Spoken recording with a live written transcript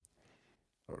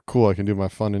Cool, I can do my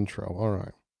fun intro. All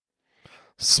right.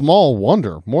 Small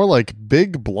wonder, more like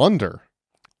big blunder.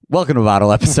 Welcome to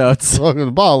Bottle Episodes. Welcome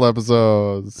to Bottle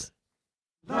Episodes.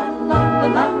 She's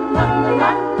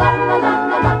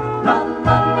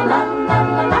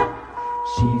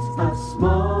a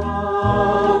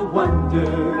small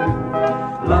wonder,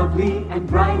 lovely and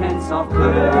bright and soft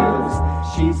curves.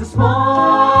 She's a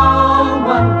small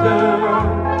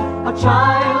wonder, a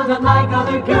child unlike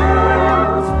other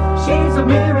girls. She's a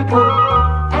miracle,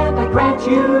 and I grant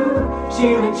you,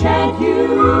 she'll enchant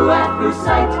you at first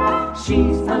sight.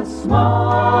 She's a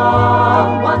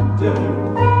small wonder,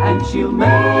 and she'll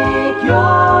make your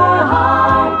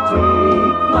heart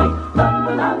take flight. La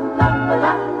la la la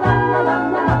la la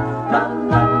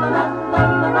la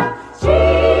la la.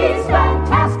 She's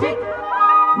fantastic,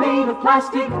 made of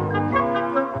plastic,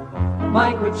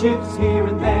 microchips here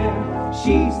and there.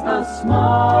 She's a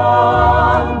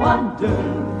small wonder,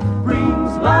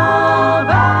 brings love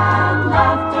and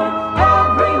laughter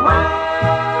everywhere.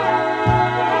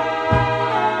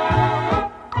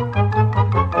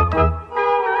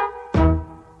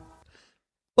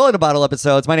 Welcome to Bottle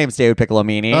Episodes. My name is David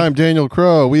Piccolomini. I'm Daniel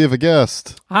Crow. We have a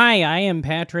guest. Hi, I am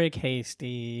Patrick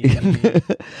Hastie.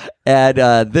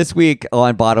 And this week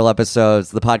on Bottle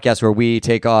Episodes, the podcast where we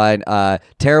take on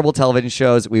terrible television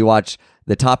shows. We watch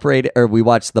the top rated, or we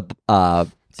watch the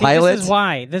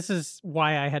pilot. This is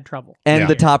why I had trouble. And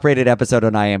the top rated episode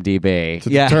on IMDb. To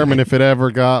determine if it ever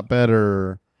got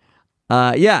better.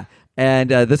 And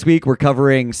this week we're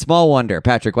covering Small Wonder.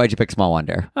 Patrick, why'd you pick Small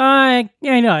Wonder? I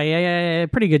know. Yeah,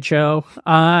 pretty good show.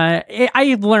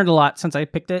 I've learned a lot since I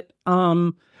picked it.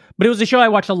 But it was a show I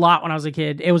watched a lot when I was a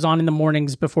kid. It was on in the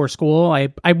mornings before school. I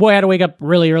had to wake up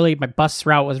really early. My bus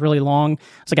route was really long.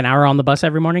 It's like an hour on the bus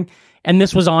every morning. And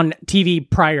this was on TV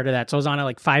prior to that. So it was on at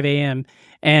like 5 a.m.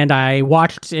 And I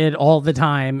watched it all the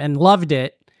time and loved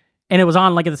it. And it was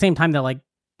on like at the same time that like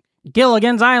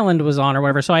Gilligan's Island was on or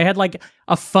whatever. So I had like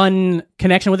a fun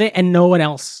connection with it and no one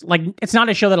else. Like, it's not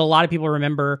a show that a lot of people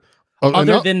remember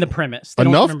other than the premise. They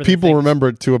enough people remember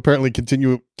it to apparently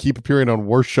keep appearing on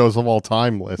worst shows of all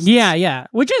time lists. Yeah.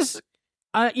 Which is,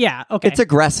 okay. It's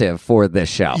aggressive for this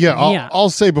show. Yeah,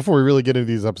 I'll say before we really get into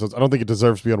these episodes, I don't think it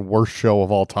deserves to be on worst show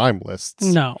of all time lists.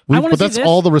 No. But that's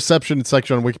all the reception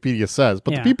section on Wikipedia says.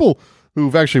 But the people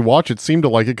who've actually watched it seem to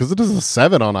like it because it is a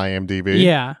 7 on IMDb.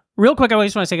 Yeah. Real quick, I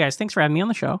just want to say, guys, thanks for having me on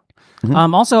the show.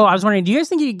 Mm-hmm. Also, I was wondering, do you guys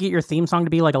think you could get your theme song to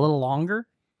be like a little longer?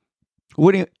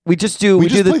 What do you, we just play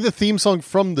the theme song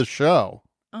from the show.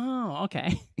 Oh,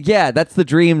 okay. Yeah, that's the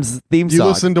Dreams theme song. You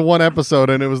listened to one episode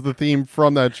and it was the theme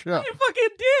from that show. I fucking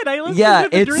did. I listened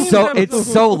to the Dreams episode.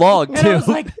 It's so long too. And I was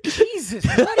like, Jesus,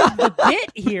 what is the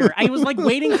bit here? I was like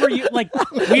waiting for you, like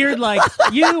weird, like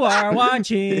you are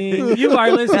watching, you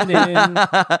are listening,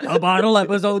 a Bottle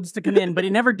Episodes to come in, but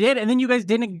it never did. And then you guys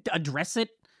didn't address it.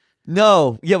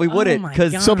 No, yeah, we wouldn't.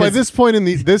 So by this point in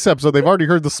this episode, they've already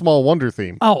heard the Small Wonder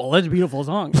theme. Oh, well, that's a beautiful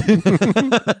song.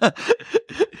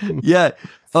 Yeah.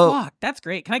 Fuck, that's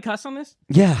great. Can I cuss on this?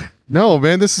 Yeah. No,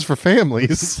 man, this is for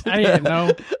families. I didn't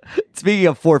know. Speaking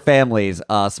of 4 families,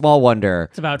 Small Wonder.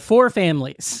 It's about 4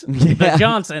 families. The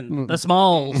Johnson, the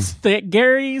Smalls, the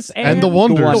Garys, and the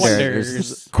Wonders. The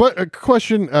Wonders. A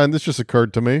question, and this just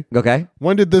occurred to me. Okay.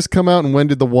 When did this come out, and when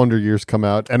did the Wonder Years come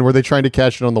out? And were they trying to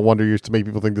cash in on the Wonder Years to make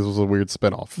people think this was a weird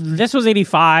spinoff? This was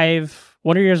 85.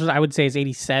 Wonder Years, I would say, is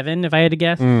 87, if I had to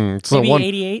guess. So maybe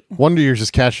 88? Wonder Years is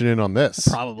cashing in on this.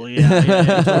 Probably,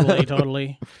 yeah.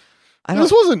 Totally.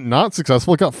 This wasn't not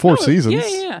successful. It got 4 seasons.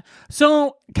 Yeah.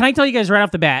 So, can I tell you guys right off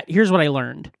the bat, here's what I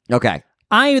learned. Okay.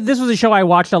 This was a show I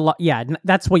watched a lot. Yeah,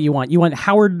 that's what you want. You want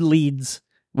Howard Leeds.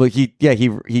 Well, he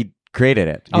created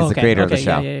it. He's the creator of the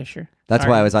show. Yeah, sure. That's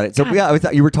why I was on it. So, I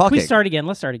thought you were talking. Let's start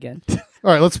again.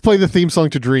 All right, let's play the theme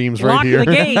song to Dreams right here. Lock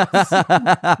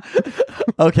the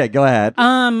gates. Okay, go ahead.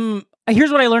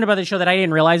 Here's what I learned about this show that I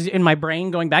didn't realize in my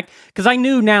brain going back, because I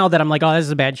knew now that I'm like, oh, this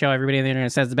is a bad show. Everybody on the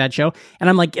internet says it's a bad show. And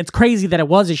I'm like, it's crazy that it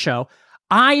was a show.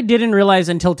 I didn't realize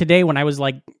until today when I was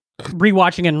like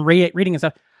rewatching and reading and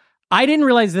stuff, I didn't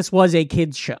realize this was a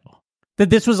kid's show. That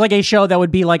this was like a show that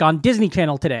would be like on Disney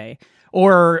Channel today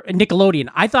or Nickelodeon.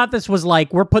 I thought this was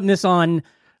like, we're putting this on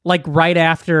like right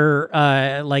after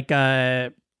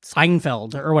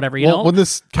Seinfeld or whatever, you know? When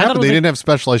this happened, they didn't have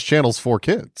specialized channels for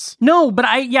kids. No, but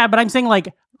I'm saying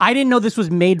like, I didn't know this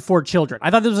was made for children. I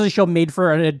thought this was a show made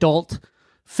for an adult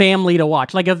family to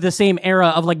watch, like of the same era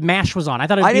of like MASH was on. I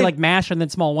thought it'd be like MASH and then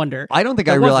Small Wonder. I don't think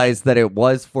I realized that it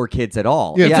was for kids at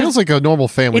all. Yeah, it feels like a normal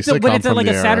family sitcom. But it's like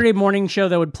a era. Saturday morning show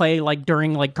that would play like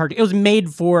during like cartoon. It was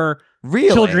made for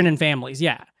Really? children and families.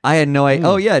 Yeah. I had no idea.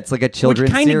 Oh, yeah, it's like a children's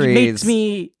Which kind of series. makes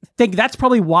me think that's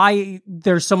probably why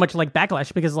there's so much like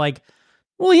backlash, because like,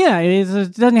 well, yeah, it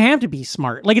doesn't have to be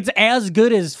smart. Like, it's as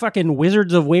good as fucking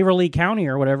Wizards of Waverly County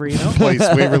or whatever, you know?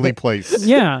 Waverly Place.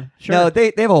 Yeah, sure. No,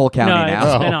 they have a whole county No,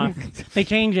 now. it's been off. They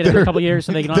change it every couple of years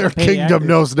so they can Their pay the kingdom actors.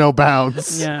 knows no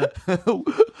bounds. Yeah.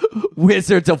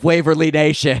 Wizards of Waverly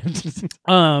Nation.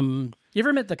 You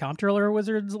ever met the comptroller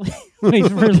Wizards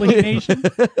Waverly Nation?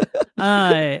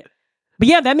 But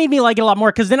yeah, that made me like it a lot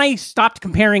more, because then I stopped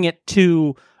comparing it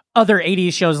to other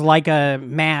 80s shows like a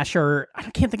MASH, or I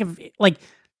can't think of like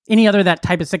any other that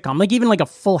type of sitcom, like even like a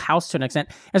Full House to an extent.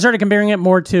 I started comparing it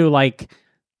more to like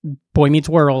Boy Meets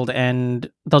World and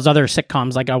those other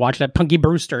sitcoms like I watched at Punky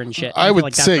Brewster and shit. I feel would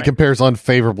like that's say it right. compares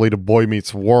unfavorably to Boy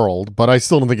Meets World, but I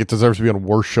still don't think it deserves to be on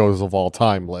worst shows of all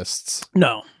time lists.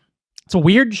 No. It's a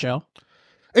weird show.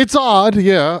 It's odd,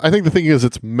 yeah. I think the thing is,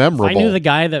 it's memorable. If I knew the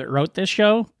guy that wrote this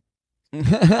show,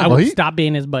 I would stop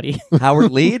being his buddy.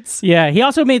 Howard Leeds? Yeah, he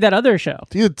also made that other show.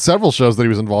 He had several shows that he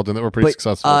was involved in that were pretty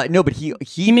successful. No, but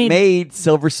he made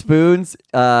Silver Spoons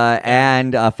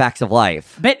and Facts of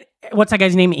Life. Bet what's that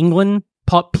guy's name?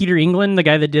 Peter England, the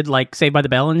guy that did like Saved by the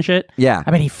Bell and shit. Yeah.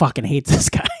 I bet he fucking hates this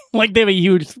guy. Like they have a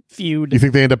huge feud. You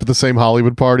think they end up at the same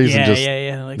Hollywood parties? Yeah, and just,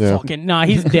 yeah. Like fucking nah,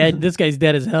 he's dead. This guy's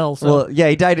dead as hell. So. Well, yeah,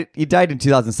 he died in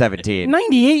 2017.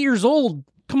 98 years old.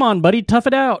 Come on, buddy, tough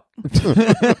it out.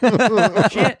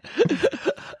 Shit.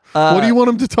 What do you want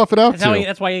him to tough it out to?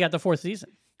 That's why he got the 4th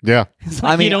season. Yeah. It's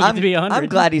like I mean, you don't get to be 100. I'm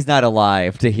glad he's not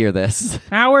alive to hear this.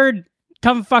 Howard,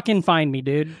 come fucking find me,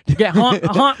 dude.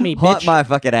 Haunt me, bitch. Haunt my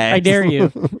fucking ass. I dare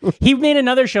you. He made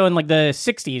another show in like the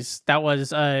 60s that was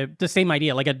the same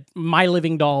idea, like a My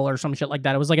Living Doll or some shit like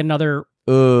that. It was like another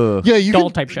Yeah,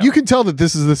 doll type show. You can tell that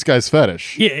this is this guy's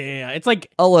fetish. Yeah. It's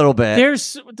like A little bit.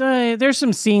 there's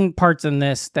some scene parts in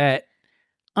this that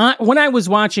when I was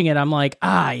watching it, I'm like,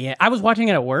 yeah. I was watching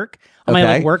it at work on my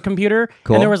like work computer,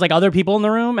 Cool. and there was like other people in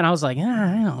the room, and I was like,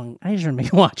 I shouldn't be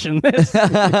watching this.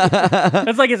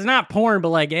 It's like it's not porn, but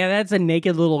like, yeah, that's a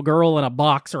naked little girl in a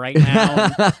box right now.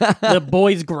 The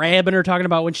boy's grabbing her, talking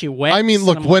about when she wets. I mean,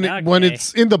 look, and when I'm like, when okay.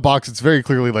 it's in the box, it's very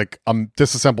clearly like a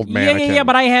disassembled mannequin. Yeah,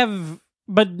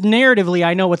 but narratively,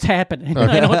 I know what's happening.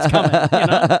 I know what's coming. You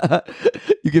know?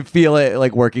 You can feel it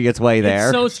like working its way there.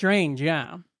 It's so strange,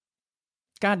 yeah.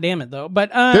 God damn it, though. But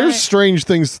There's strange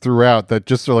things throughout that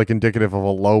just are like indicative of a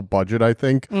low budget, I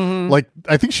think. Like,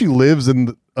 I think she lives in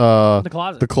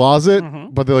the closet.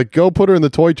 But they like go put her in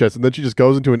the toy chest, and then she just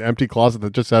goes into an empty closet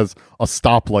that just has a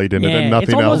stoplight in it and nothing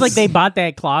it's almost else. like they bought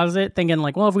that closet thinking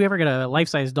like, well, if we ever get a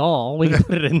life-size doll, we can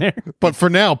put it in there. But for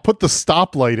now, put the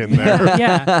stoplight in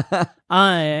there.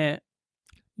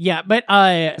 Yeah, but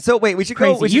So wait, we should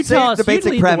Crazy. go. We You should tell say us. the You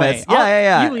basic lead the premise. way.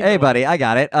 Yeah. You lead Hey, the buddy, I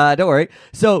got it. Don't worry.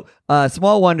 So,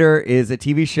 Small Wonder is a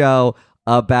TV show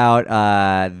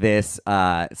about this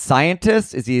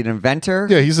scientist. Is he an inventor?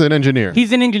 Yeah, he's an engineer.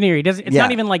 he's an engineer. He doesn't. It's Yeah.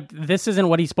 not even like this isn't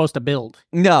what he's supposed to build.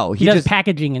 No, He does just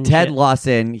packaging and Ted shit.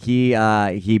 Lawson.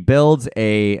 He builds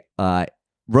a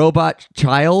robot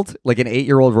child, like an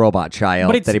 8-year-old robot child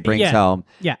But it's- that he brings home.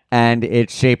 Yeah. And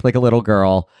it's shaped like a little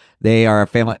girl. They are a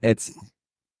family. It's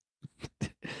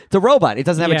a robot. It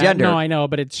doesn't have a gender. No, I know,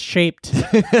 but it's shaped.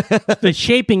 The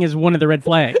shaping is one of the red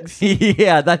flags.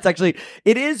 Yeah, that's actually.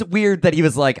 It is weird that he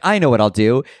was like, I know what I'll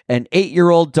do. An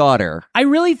 8-year-old daughter. I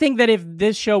really think that if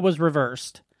this show was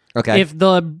reversed, Okay. if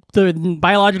the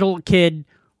biological kid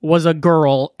was a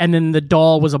girl and then the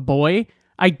doll was a boy,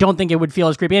 I don't think it would feel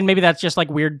as creepy. And maybe that's just like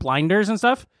weird blinders and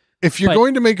stuff. If you're But-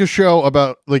 going to make a show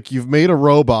about like you've made a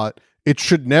robot, it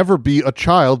should never be a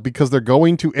child because they're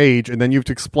going to age, and then you have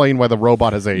to explain why the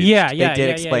robot has aged. Yeah, They yeah. did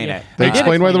yeah, explain yeah, it. They did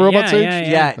explain why the explain it. robot's Yeah,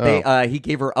 aged? yeah, Yeah, he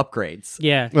gave her upgrades.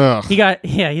 yeah. Ugh.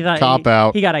 He thought Cop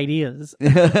out. He got ideas.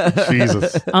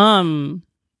 Jesus.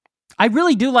 I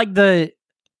really do like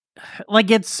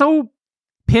it's so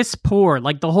piss poor.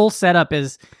 Like the whole setup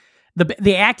is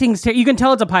the acting's you can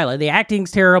tell it's a pilot. The acting's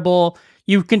terrible.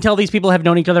 You can tell these people have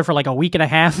known each other for like a week and a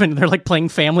half, and they're like playing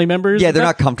family members. Yeah, and they're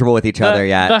stuff. not comfortable with each other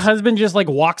yet. The husband just like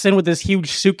walks in with this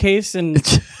huge suitcase, and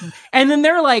and then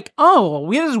they're like,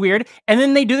 "Oh, this is weird." And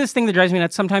then they do this thing that drives me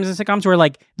nuts sometimes in sitcoms, where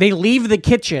like they leave the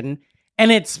kitchen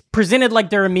and it's presented like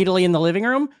they're immediately in the living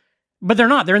room, but they're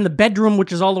not. They're in the bedroom,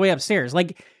 which is all the way upstairs.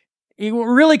 Like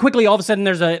really quickly, all of a sudden,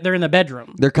 they're in the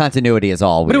bedroom. Their continuity is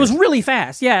all weird. But it was really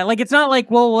fast. Yeah, like it's not like,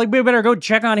 well, like, we better go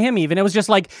check on him even. It was just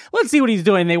like, let's see what he's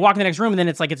doing. They walk in the next room and then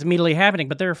it's like it's immediately happening,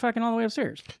 but they're fucking all the way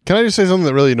upstairs. Can I just say something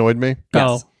that really annoyed me?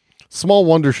 Yes. Small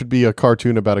Wonder should be a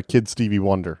cartoon about a kid Stevie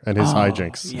Wonder and his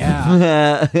hijinks.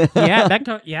 Yeah.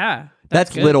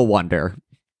 That's good. Little Wonder.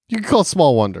 You can call it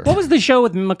Small Wonder. What was the show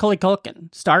with Macaulay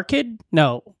Culkin? Star Kid?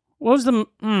 No. What was the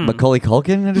Macaulay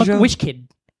Culkin in a show? Wish Kid?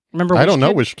 Remember? I don't know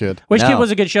Kid? Wish Kid. Wish No. Kid was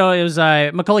a good show. It was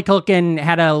Macaulay Culkin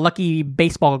had a lucky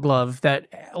baseball glove that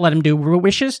let him do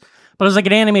wishes, but it was like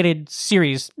an animated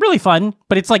series. Really fun,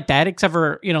 but it's like that, except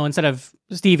for, instead of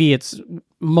Stevie, it's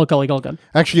Macaulay Culkin.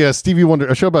 Actually, yeah, Stevie Wonder.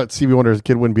 A show about Stevie Wonder as a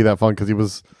kid wouldn't be that fun because he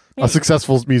was a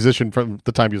successful musician from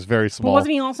the time he was very But small.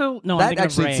 wasn't he also? No, I'm That thinking of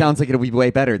actually Ray. sounds like it'll be way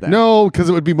better then. No, because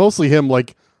it would be mostly him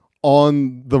like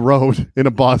on the road in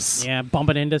a bus Yeah,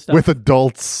 bumping into stuff. with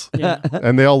adults, yeah.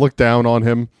 and they all look down on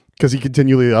him because he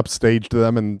continually upstaged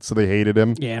them, and so they hated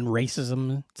him. Yeah, and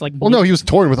racism. It's like Well, no, he was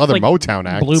touring with other like Motown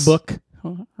acts. Blue Book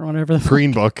or whatever. The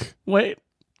Green Book, Wait.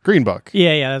 Green Book.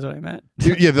 Yeah, that's what I meant.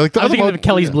 Yeah, like the I was other thinking of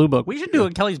Kelly's yeah. Blue Book. We should do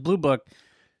a Kelly's Blue Book.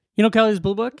 You know Kelly's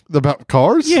Blue Book? About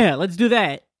cars. Yeah, let's do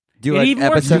that. Do It an even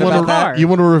works episode with about a that? car. You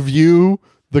want to review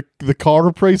the car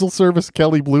appraisal service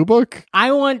Kelly Blue Book?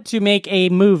 I want to make a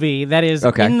movie that is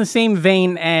Okay. in the same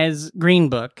vein as Green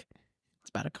Book. It's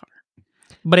about a car.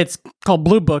 But it's called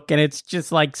Blue Book, and it's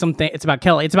just like something. It's about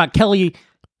Kelly. It's about Kelly.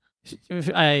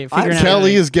 Figuring out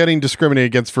Kelly is getting discriminated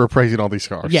against for appraising all these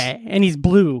cars. Yeah, and he's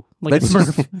blue. Like Let's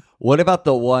Smurf. What about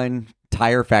the one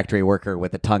tire factory worker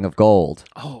with a tongue of gold?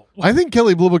 Oh, I think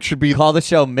Kelly Blue Book should be Call the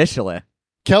show Michelin.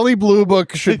 Kelly Blue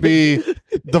Book should be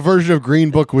the version of Green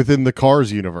Book within the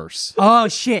Cars universe. oh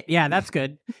shit! Yeah, that's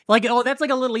good. Like, that's like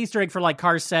a little Easter egg for like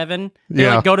Cars 7. They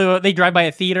Yeah. like they drive by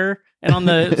a theater, and on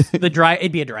the drive,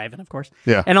 it'd be a drive-in, of course.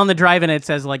 Yeah. And on the drive-in, it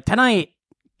says like tonight,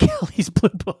 Kelly's Blue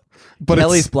Book. But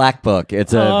Kelly's Black Book.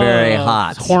 It's a very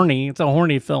hot. It's horny. It's a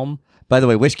horny film. By the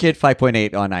way, Wish Kid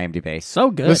 5.8 on IMDb.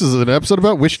 So good. this is an episode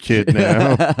about Wish Kid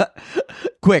now.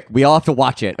 Quick, we all have to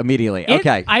watch it immediately.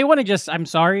 Okay. I want to just. I'm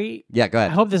sorry. Yeah, go I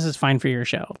ahead. hope this is fine for your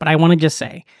show, but I want to just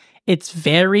say it's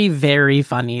very, very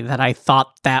funny that I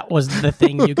thought that was the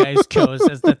thing you guys chose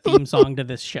as the theme song to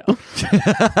this show.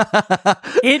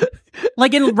 It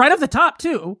like right off the top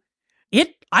too.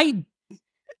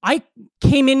 I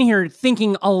came in here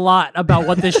thinking a lot about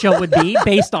what this show would be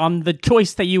based on the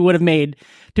choice that you would have made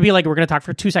to be like, we're going to talk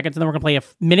for 2 seconds and then we're going to play a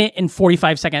minute and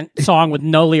 45-second song with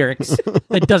no lyrics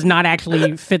that does not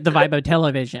actually fit the vibe of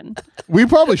television. We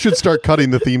probably should start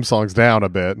cutting the theme songs down a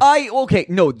bit. Okay,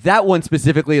 no, that one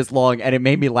specifically is long, and it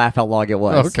made me laugh how long it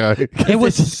was. Okay. It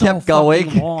was just so kept going.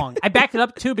 fucking long. I backed it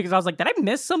up too because I was like, did I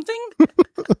miss something?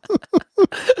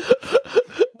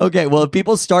 Okay, well, if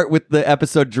people start with the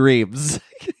episode Dreams,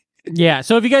 Yeah.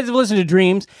 So if you guys have listened to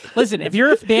Dreams, listen, if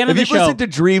you're a fan of if the you've show, listened to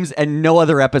Dreams and no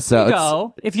other episodes,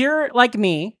 go. If you're like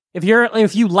me, if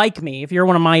you like me, if you're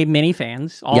one of my many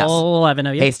fans, all Yes. 11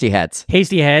 of you. Hasty Heads.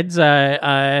 Hasty Heads,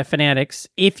 fanatics.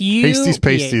 If you Pasties,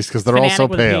 pasties, 'cause they're all so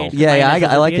Fanatic with a pale. PH, Yeah, Fanatic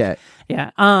with I a like PH. it.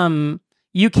 Yeah.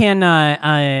 You can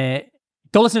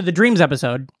go listen to the Dreams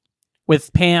episode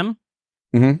with Pam,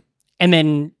 Mhm. and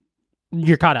then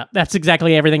you're caught up. That's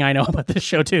exactly everything I know about this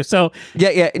show too. So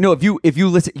Yeah. No, if you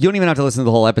listen, you don't even have to listen to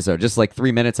the whole episode. Just like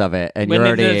 3 minutes of it, and you're when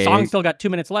already. the song still got 2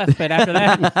 minutes left, but after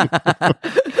that,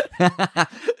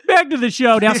 back to the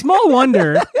show. Now, Small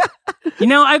Wonder.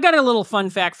 I've got a little fun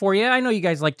fact for you. I know you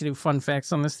guys like to do fun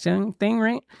facts on this thing,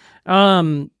 right?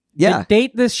 Yeah. The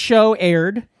date this show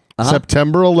aired.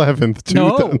 September 11th.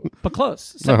 No, but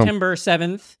close. September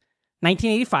 7th,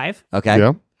 1985. Okay.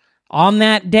 Yeah. On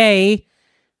that day,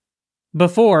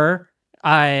 before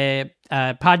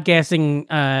podcasting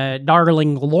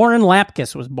darling Lauren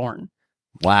Lapkus was born.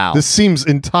 Wow. This seems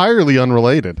entirely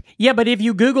unrelated. Yeah, but if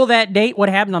you Google that date, what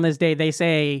happened on this day, they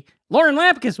say Lauren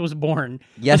Lapkus was born.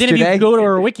 But then if Yesterday? you go to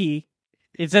her wiki,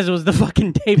 it says it was the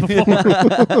fucking day before.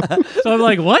 So I'm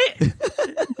like, what?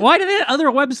 Why did that other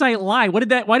website lie? Why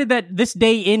did that this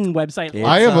day in website lie?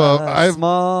 I have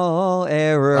small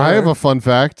error. I have a fun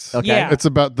fact. Okay. Yeah. It's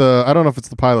about I don't know if it's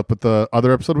the pilot, but the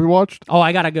other episode we watched. Oh,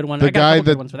 I got a good one. The I got a guy couple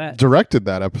good that ones for that. directed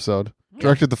that episode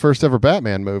directed the first ever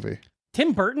Batman movie.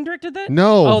 Tim Burton directed that?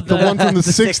 No, Oh, the one from the,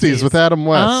 the 60s 60s. with Adam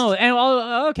West.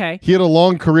 Oh, okay. He had a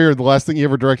long career. The last thing he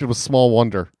ever directed was Small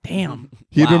Wonder. Damn.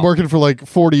 He had been Wow. working for like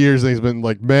 40 years, and he's been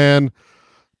like, man,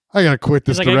 I gotta quit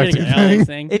this He's like, I gotta directing get out of this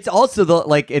thing. thing. It's also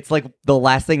it's like the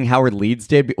last thing Howard Leeds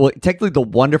did. Well, technically, The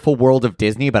Wonderful World of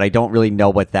Disney, but I don't really know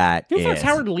what that Who is. fucks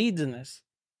Howard Leeds in this?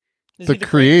 Is The he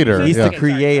creator, He's yeah. the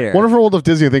creator. Wonderful World of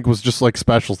Disney, I think, was just like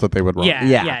specials that they would run. Yeah,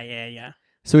 Yeah. yeah.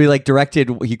 So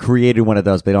he created one of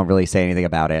those, but they don't really say anything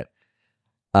about it.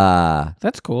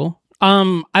 That's cool.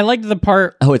 I liked the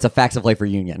part. Oh, it's a Facts of Life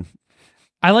reunion.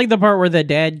 I like the part where the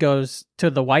dad goes to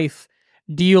the wife.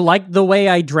 Do you like the way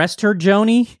I dressed her,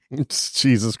 Joni?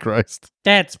 Jesus Christ.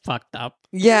 That's fucked up.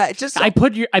 Yeah, it's just I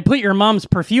put your mom's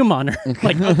perfume on her.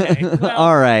 Like, okay, well,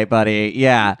 all right, buddy.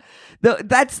 Yeah,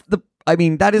 that's the I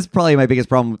mean, that is probably my biggest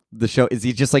problem with the show is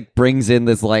he just like brings in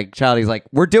this like child. He's like,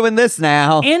 we're doing this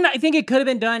now. And I think it could have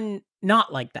been done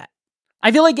not like that.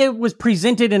 I feel like it was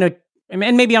presented in a,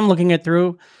 and maybe I'm looking at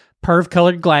through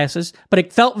perv-colored glasses, but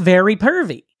it felt very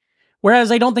pervy.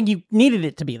 Whereas I don't think you needed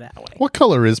it to be that way. What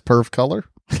color is perv color?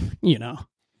 You know.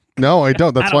 No, I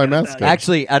don't. That's I don't why I'm know. asking.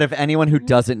 Actually, out of anyone who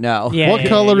doesn't know, Yeah, what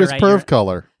color you're is right, perv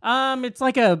color? It's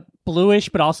like a bluish,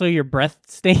 but also your breath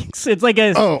stinks. It's like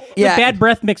a, Oh, it's a bad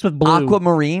breath mixed with blue.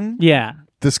 aquamarine. Yeah.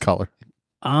 this color.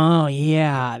 Oh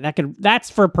yeah, that's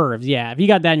for pervs. Yeah, if you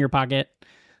got that in your pocket,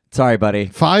 Sorry, buddy.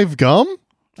 5 gum?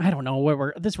 I don't know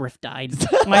where this riff died.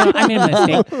 I made a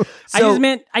mistake.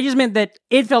 I just meant that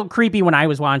it felt creepy when I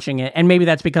was watching it, and maybe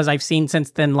that's because I've seen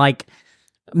since then like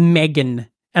Megan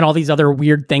and all these other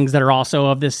weird things that are also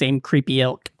of the same creepy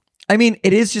ilk. I mean,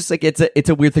 it is just like it's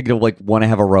a weird thing to like want to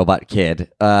have a robot kid.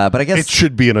 But I guess It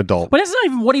should be an adult. But that's not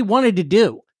even what he wanted to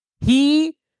do.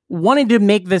 He wanted to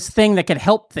make this thing that could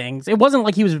help things. It wasn't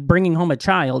like he was bringing home a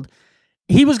child.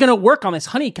 He was going to work on this.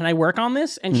 Honey, can I work on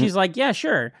this? And she's like, yeah,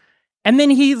 sure. And then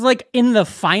he's like in the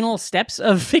final steps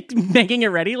of making it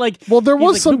ready. Like, Well, there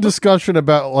was like, some "Who- discussion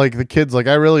about like the kids like,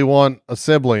 I really want a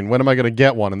sibling. When am I going to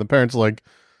get one? And the parents are like,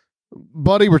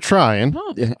 buddy, we're trying.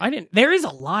 Oh, I didn't. There is a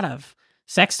lot of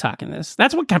sex talk in this.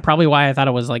 That's probably why I thought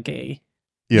it was like a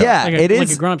Yeah. like it like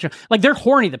is. a grown up show. Like they're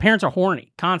horny. The parents are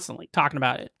horny constantly talking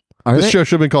about it. Are This they? show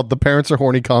should have been called The Parents Are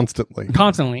Horny Constantly.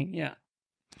 Constantly, yeah.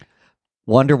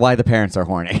 Wonder why the parents are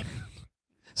horny.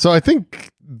 So I think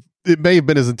it may have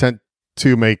been his intent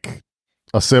to make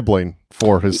a sibling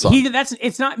for his son.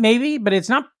 It's not maybe, but it's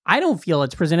not. I don't feel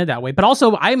it's presented that way. But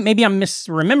also, maybe I'm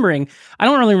misremembering. I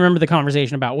don't really remember the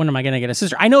conversation about when am I going to get a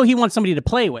sister. I know he wants somebody to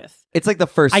play with. It's like the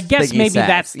first. I guess thing he maybe says.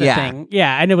 that's the thing.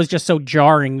 Yeah, and it was just so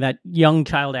jarring that young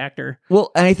child actor.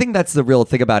 Well, and I think that's the real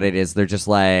thing about it is they're just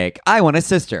like, I want a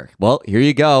sister. Well, here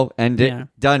you go, and Yeah.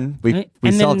 done. We and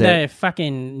then solved the it.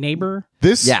 fucking neighbor.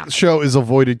 This Yeah. show is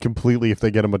avoided completely if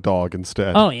they get him a dog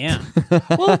instead. Oh yeah.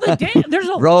 Well, there's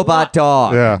a Robot lot.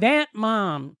 dog. Yeah. That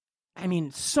mom. I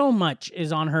mean, so much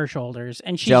is on her shoulders,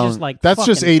 and she's Joan, just like That's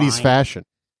just fucking 80s fine. fashion.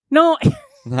 No,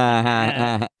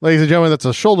 Ladies and gentlemen, that's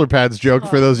a shoulder pads joke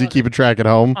for those of you keeping track at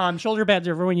home. shoulder pads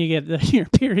are for when you get your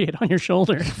period on your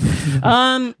shoulder.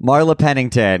 Marla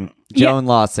Pennington, Joan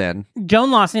Lawson.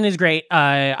 Joan Lawson is great.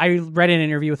 I read an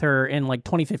interview with her in like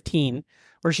 2015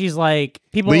 where she's like,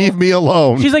 Leave me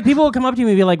alone. She's like, people will come up to me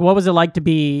and be like, what was it like to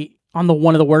be on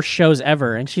one of the worst shows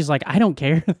ever? And she's like, I don't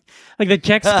care. Like the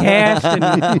check's cashed and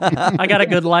I got a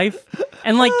good life.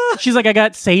 And like, she's like, I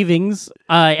got savings.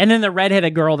 And then the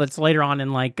redheaded girl that's later on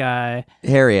in like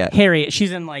Harriet.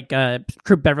 she's in like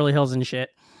Troop Beverly Hills and shit.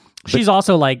 She's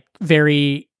also like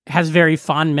has very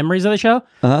fond memories of the show.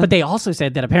 But they also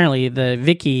said that apparently the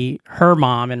Vicky, her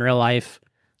mom in real life,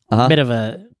 a bit of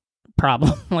a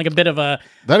problem. Like a bit of a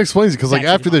That explains it because like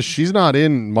That's after this, she's not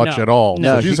in much No. at all.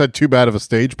 No, So she just had too bad of a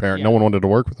stage parent. Yeah. No one wanted to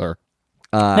work with her.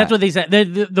 that's what they said.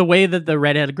 The way that the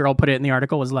redheaded girl put it in the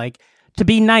article was like, to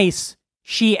be nice,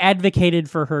 she advocated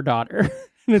for her daughter.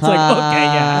 And it's like,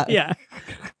 okay, yeah.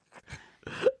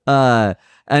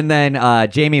 And then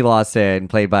Jamie Lawson,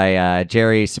 played by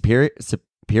Jerry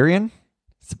Superian.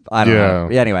 I don't know.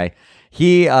 Yeah, anyway,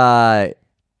 he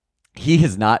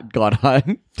has not gone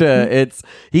on to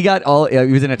he got all he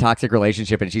was in a toxic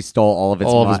relationship and she stole all of his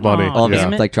All of his money. all of Yeah.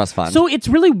 his like trust funds. So it's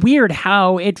really weird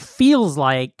how it feels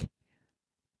like,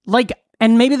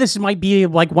 and maybe this might be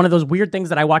like one of those weird things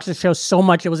that I watched the show so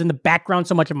much, it was in the background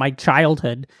so much of my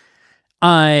childhood.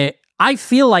 I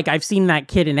feel like I've seen that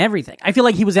kid in everything. I feel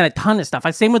like he was in a ton of stuff.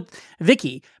 Same with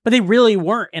Vicky, but they really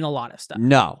weren't in a lot of stuff.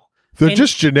 no. They're And-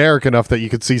 just generic enough that you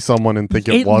could see someone and think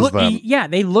it was them. Yeah,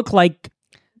 they look like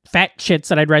fat shits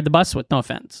that I'd ride the bus with. No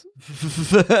offense to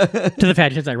the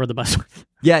fat shits I rode the bus with.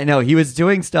 Yeah, no, he was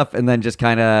doing stuff and then just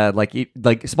kind of like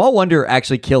Small Wonder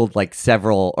actually killed like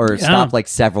several or stopped like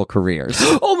several careers.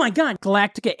 Oh my god,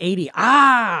 Galactica 80.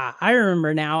 I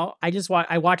remember now.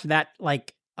 I watched that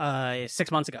like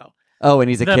 6 months ago. Oh, and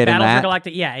he's a The kid in Battle for that.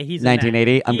 Galactica. Yeah, he's in that.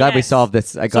 1980. I'm glad we Yes. solved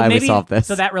this. I'm So glad we maybe- solved this.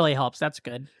 So that really helps. That's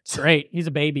good. It's great. He's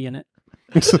a baby in it.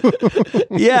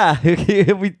 Yeah,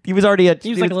 he was already He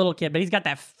was like a little kid, but he's got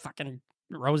that fucking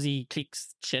rosy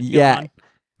cheeks shit. Yeah. Going on.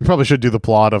 We probably should do the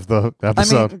plot of the I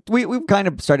episode. mean, we've kind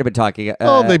of started been talking.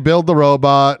 They build the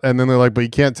robot, and then they're like, but you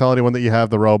can't tell anyone that you have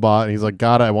the robot. And he's like,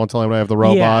 got it. I won't tell anyone I have the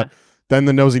robot. Yeah. Then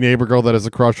the nosy neighbor girl that has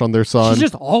a crush on their son. She's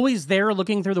just always there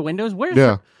looking through the windows.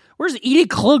 Yeah. Where's Edie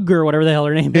Klug or whatever the hell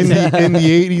her name in is? the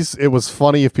 80s, it was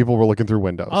funny if people were looking through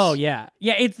windows. Oh yeah,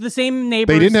 yeah. It's the same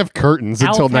neighbors. They didn't have curtains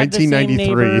Alf until had the same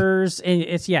 1993. neighbors, and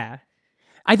it's yeah.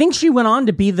 I think she went on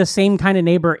to be the same kind of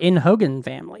neighbor in Hogan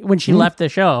Family when she left the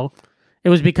show. It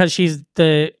was because she's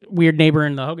the weird neighbor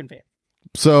in the Hogan family.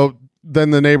 So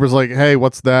then the neighbor's like, "Hey,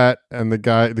 what's that?" And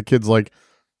the kid's like,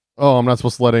 "Oh, I'm not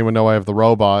supposed to let anyone know I have the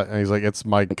robot." And he's like, "It's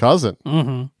my cousin."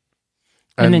 Mm-hmm.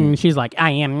 And then she's like, "I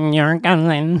am your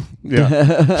cousin."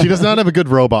 Yeah, she does not have a good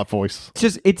robot voice.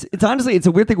 It's honestly, it's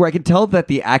a weird thing where I can tell that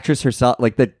the actress herself,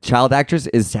 like the child actress,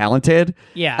 is talented.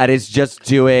 Yeah. And is just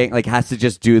doing, like, has to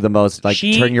just do the most, like,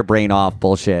 turn your brain off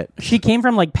bullshit. She came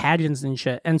from like pageants and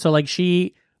shit. And so like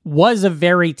she was a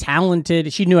very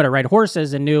talented, she knew how to ride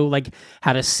horses and knew like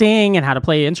how to sing and how to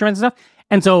play instruments and stuff.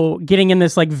 And so getting in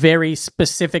this like very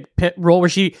specific role where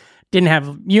she didn't have,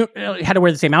 had to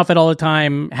wear the same outfit all the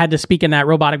time, had to speak in that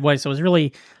robotic voice. So it was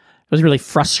really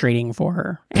frustrating for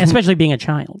her, and especially being a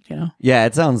child, you know? Yeah,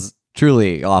 it sounds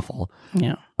truly awful.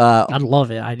 Yeah. I'd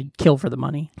love it. I'd kill for the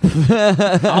money. You want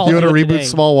to reboot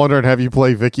Small Wonder and have you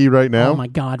play Vicky right now? Oh my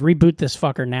God, reboot this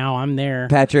fucker now. I'm there.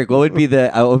 Patrick, what would be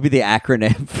the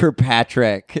acronym for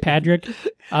Patrick? Patrick?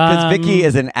 Because Vicky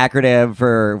is an acronym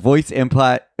for voice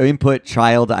input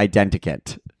child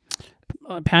identicant.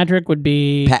 Patrick would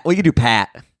be... Pat. We could do Pat.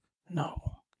 No.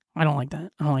 I don't like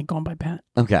that. I don't like going by Pat.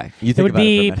 Okay. You think it would about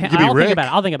be it for a minute. I'll think about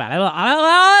it. I'll think about it.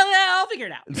 I'll figure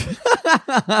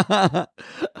it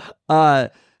out.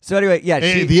 So anyway, yeah.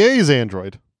 The A is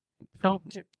Android. Don't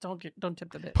tip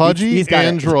the bit. Pudgy He's got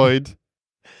Android.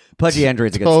 Pudgy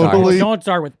Android's a good Totally. start. Don't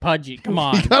start with Pudgy. Come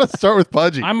on. You gotta start with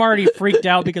Pudgy. I'm already freaked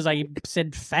out because I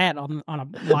said fat on a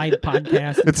live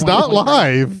podcast. It's not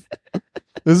live.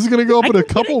 This is gonna go up in a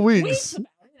couple weeks.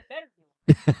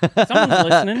 Someone's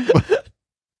listening.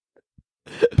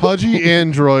 Pudgy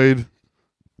Android,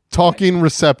 talking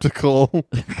receptacle,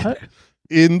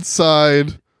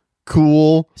 inside,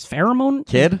 cool. Is pheromone?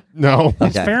 Kid? No.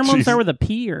 Does Okay. pheromone Jeez. start with a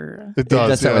P or? It does. It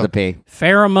does start with a P.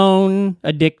 Pheromone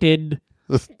addicted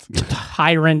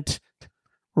tyrant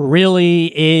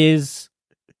really is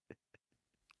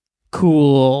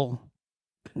cool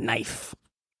knife.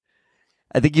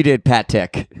 I think you did Pat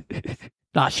Tick.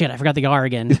 Oh shit, I forgot the R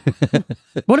again.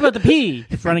 What about the P?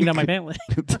 It's running down my pant leg.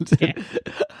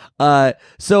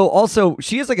 So also,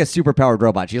 she is like a super powered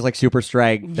robot. She has like super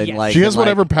strength. And, Yes. like, She has and, like-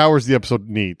 whatever powers the episode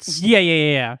needs.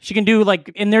 Yeah. She can do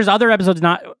like, and there's other episodes,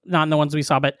 not in the ones we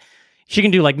saw, but she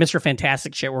can do like Mr.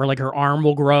 Fantastic shit where like her arm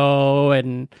will grow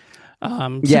and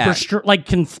Yeah. she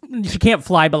can't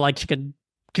fly, but like she could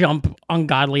jump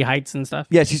ungodly heights and stuff.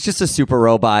 Yeah, she's just a super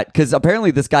robot. Because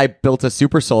apparently this guy built a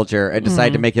super soldier and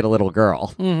decided to make it a little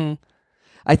girl. Mm-hmm.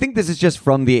 I think this is just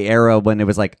from the era when it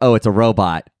was like, oh, it's a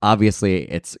robot. Obviously,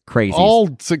 it's crazy. All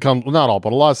sitcoms, not all,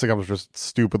 but a lot of sitcoms are just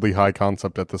stupidly high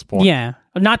concept at this point. Yeah.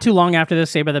 Not too long after this,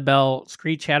 Saved by the Bell,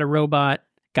 Screech had a robot.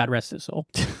 God rest his soul.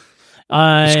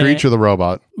 Screech or the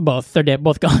robot? Both. They're dead.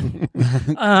 Both gone.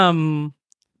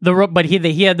 But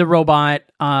he had the robot.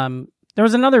 There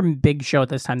was another big show at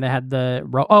this time that had the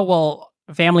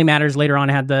Family Matters later on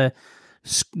had the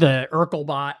Urkel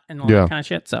bot and all that kind of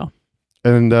shit. So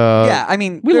and yeah, I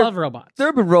mean, we love robots. There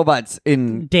have been robots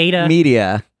in data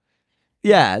media.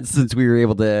 Yeah, since we were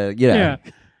able to, Yeah.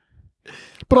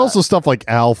 But also stuff like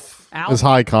Alf is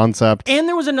high concept. And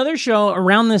there was another show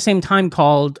around the same time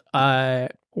called I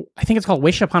think it's called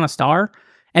Wish Upon a Star,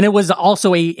 and it was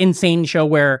also a insane show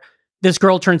where this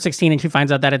girl turns 16 and she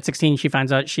finds out that at 16 she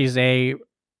finds out she's a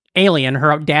alien.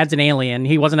 Her dad's an alien.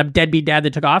 He wasn't a deadbeat dad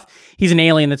that took off. He's an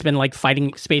alien that's been like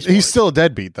fighting space wars. He's still a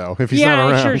deadbeat though, if he's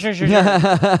not around.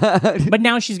 Sure. But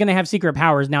now she's gonna have secret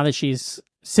powers now that she's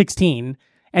 16.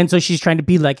 And so she's trying to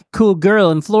be like a cool girl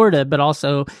in Florida, but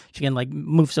also she can like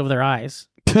moves over their eyes.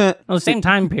 Well, the same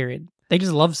time period. They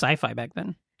just love sci-fi back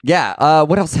then. Yeah.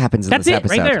 What else happens in That's this it,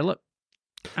 episode? right there. Look.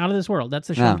 Out of this world. That's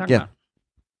the show I'm talking about.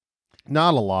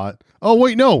 Not a lot. Oh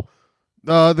wait, no.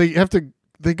 They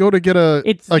go to get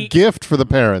a gift for the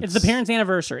parents. It's the parents'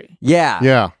 anniversary. Yeah.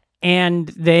 Yeah. And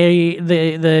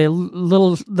the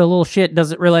little shit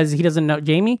doesn't realize he doesn't know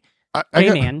Jamie.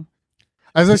 Man.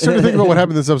 As I started thinking about what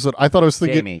happened in this episode, I thought I was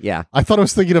thinking Jamie, yeah. I thought I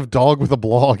was thinking of Dog with a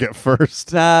Blog at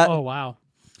first. Oh wow.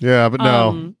 Yeah, but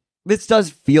no. This does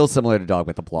feel similar to Dog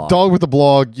with a Blog. Dog with a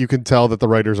Blog, you can tell that the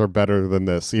writers are better than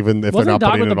this, even if they're not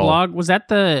Dog putting with it a all. Blog? Was that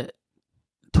the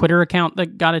Twitter account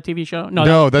that got a TV show?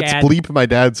 No, that's Dad. Bleep My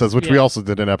Dad Says, which we Yeah. also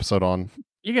did an episode on.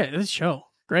 You get this show.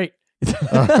 Great. They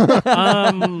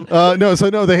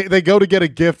go to get a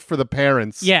gift for the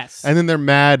parents. Yes. And then they're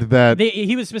mad that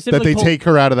he was specifically they told, take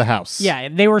her out of the house. Yeah,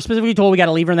 they were specifically told we got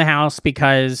to leave her in the house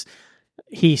because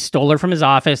he stole her from his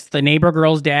office. The neighbor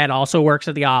girl's dad also works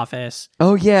at the office.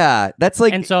 Oh yeah, that's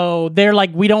like. And so they're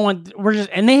like,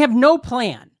 and they have no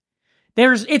plan.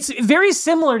 It's very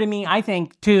similar to me, I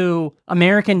think, to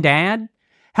American Dad.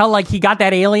 How like he got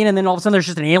that alien and then all of a sudden there's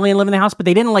just an alien living in the house, but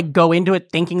they didn't like go into it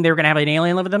thinking they were going to have an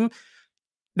alien live with them.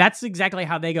 That's exactly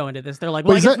how they go into this. They're like, But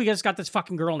well, I is guess that- we just got this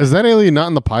fucking girl. Now. Is that alien not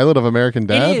in the pilot of American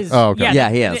Dad? It is. Oh, okay. Yeah,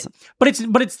 he is. But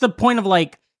it's the point of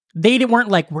like they weren't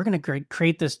like we're gonna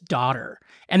create this daughter,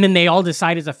 and then they all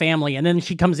decide as a family, and then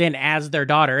she comes in as their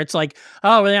daughter. It's like,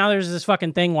 oh, well, now there's this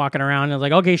fucking thing walking around, and it's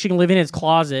like, okay, she can live in his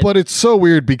closet. But it's so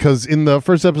weird because in the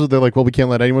first episode, they're like, well, we can't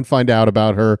let anyone find out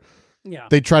about her. Yeah.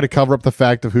 They try to cover up the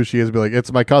fact of who she is, be like,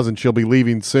 it's my cousin. She'll be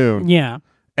leaving soon. Yeah.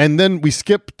 And then we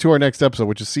skip to our next episode,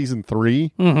 which is season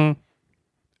 3. Mm-hmm.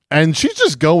 And she's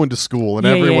just going to school, and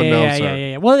everyone knows her.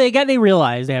 Yeah. Well, they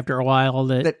realized after a while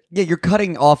that You're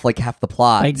cutting off like half the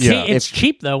plot. like, Yeah. it's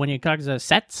cheap though when you cut the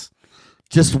sets,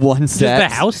 Just one just set.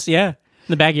 the house, in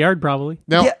the backyard probably.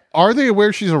 Now, Yeah. are they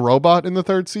aware she's a robot in the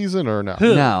 3rd season or no?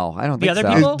 Who? No, I don't The think other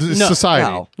so. people? The No.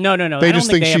 society. No. No. They I don't just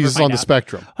think they ever she's find on the out.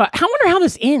 spectrum. I wonder how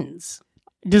this ends.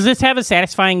 Does this have a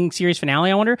satisfying series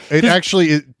finale? I wonder. We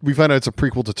find out it's a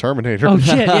prequel to Terminator. Oh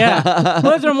shit! Yeah. Well,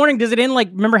 that's what I'm wondering. Does it end like?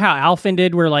 Remember how Alf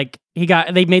ended, where like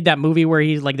they made that movie where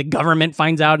he's like the government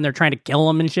finds out and they're trying to kill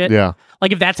him and shit. Yeah.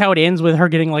 Like if that's how it ends with her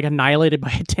getting like annihilated by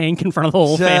a tank in front of the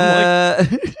whole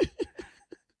family.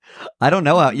 I don't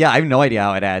know how. Yeah, I have no idea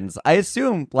how it ends. I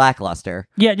assume lackluster.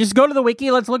 Yeah, just go to the wiki.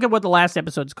 Let's look at what the last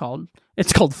episode's called.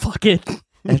 It's called "Fuck It."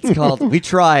 It's called We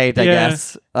Tried, I Yeah.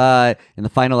 guess. In the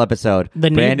final episode,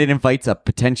 The name- Brandon invites a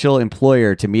potential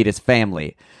employer to meet his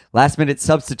family. Last minute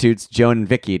substitutes Joan and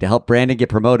Vicky to help Brandon get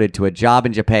promoted to a job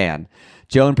in Japan.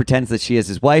 Joan pretends that she is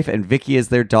his wife and Vicky is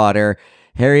their daughter.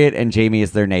 Harriet and Jamie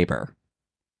is their neighbor.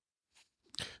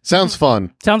 Sounds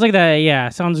fun. Sounds like that. Yeah,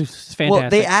 sounds fantastic. Well,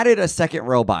 they added a second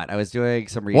robot. I was doing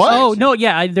some research. What? Oh no,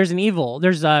 yeah. There's an evil.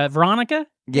 There's Veronica.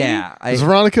 Yeah. Is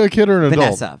Veronica a kid or an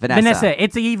adult? Vanessa.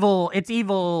 It's evil. It's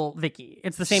evil. Vicky.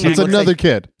 It's the same. So it's actor. another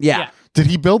kid. Yeah. Yeah. Did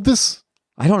he build this?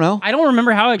 I don't know. I don't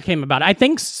remember how it came about. I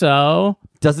think so.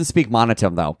 Doesn't speak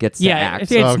monotone, though. Gets to Yeah, act.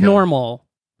 it's Okay. normal.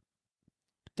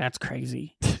 That's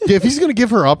crazy. Yeah, if he's going to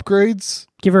give her upgrades,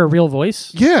 Give her a real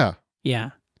voice. yeah.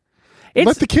 Yeah. Let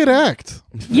It's the kid act.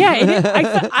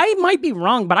 yeah. I might be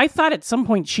wrong, but I thought at some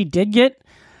point she did get.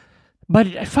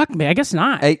 But fuck me, I guess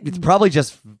not. It's probably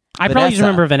just I probably just Vanessa.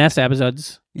 remember Vanessa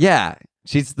episodes. Yeah.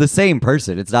 She's the same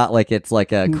person. It's not like it's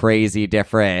like a crazy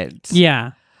different.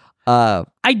 Yeah.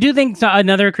 I do think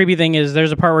another creepy thing is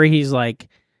there's a part where he's like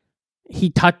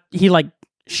he like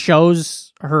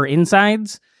shows her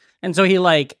insides, and so he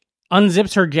like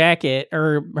unzips her jacket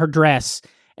or her dress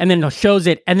and then shows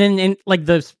it, and then in like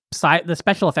the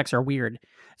special effects are weird.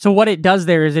 So what it does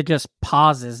there is it just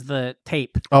pauses the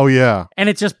tape, Oh, yeah. and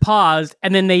it's just paused,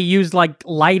 and then they use like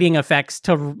lighting effects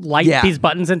to light Yeah. these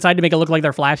buttons inside to make it look like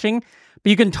they're flashing. But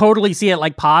you can totally see it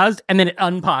like paused, and then it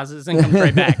unpauses and comes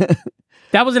right back.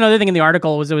 That was another thing in the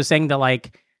article was it was saying that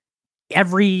like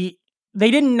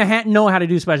they didn't know how to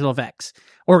do special effects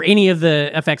or any of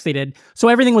the effects they did. So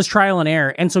everything was trial and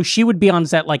error. And so she would be on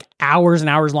set like hours and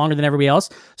hours longer than everybody else.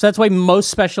 So that's why most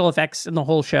special effects in the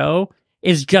whole show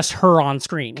is just her on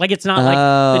screen. Like it's not like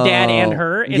the dad and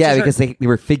her. It's Yeah, just her- because they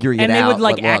were figuring it out. and they would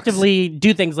like what looks. actively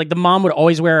do things like the mom would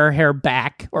always wear her hair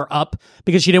back or up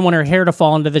because she didn't want her hair to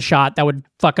fall into the shot that would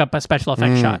fuck up a special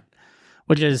effect shot,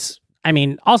 which is, I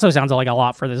mean, also sounds like a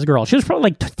lot for this girl. She was probably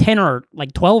like 10 or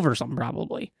like 12 or something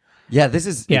probably. Yeah, this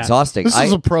is Yeah. exhausting. This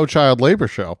is a pro-child labor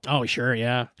show. Oh, sure.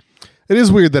 Yeah. It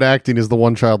is weird that acting is the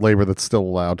one child labor that's still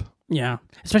allowed. Yeah.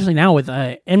 Especially now with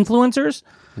influencers,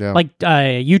 Yeah. like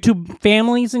YouTube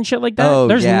families and shit like that. Oh,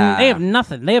 yeah. They have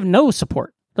nothing. They have no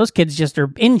support. Those kids just are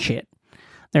in shit.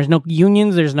 There's no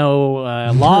unions. There's no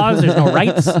laws. There's no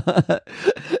rights.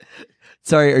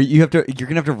 Sorry, you're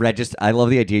gonna have to register. I love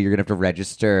the idea. You're gonna have to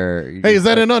register. Hey, is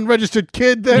that an unregistered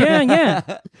kid there? Yeah.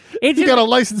 It's You just, got a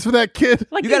license for that kid?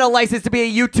 like You got a license to be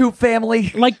a YouTube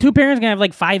family? like two parents can have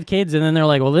like 5 kids, and then they're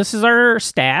like, well, this is our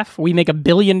staff. We make $1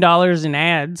 billion in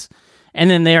ads, and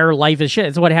then their life is shit.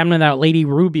 It's what happened to that Lady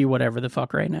Ruby, whatever the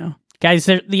fuck, right now. Guys,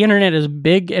 the internet is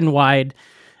big and wide,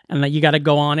 and you got to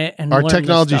go on it. And Our learn this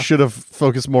technology stuff. should have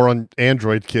focused more on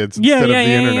Android kids Yeah, instead yeah,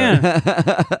 of the yeah, internet.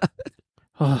 yeah.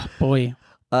 Oh boy,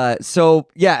 So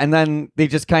yeah, and then they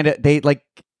just kind of they're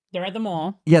at the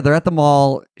mall. they're at the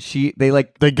mall. They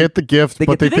get the gift, They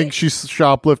but get they the- think she's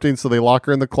shoplifting, so they lock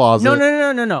her in the closet.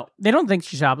 No. They don't think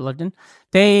she's shoplifting.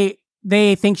 They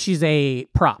think she's a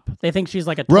prop. They think she's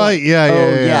like a toy. Right,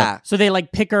 yeah. So they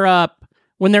like pick her up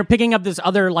when they're picking up this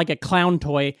other like a clown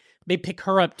toy. They pick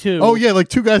her up too. Oh, yeah, like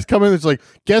 2 guys come in, it's like,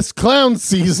 guess clown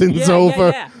season's over.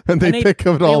 Yeah. And they pick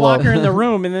it They all lock up. her in the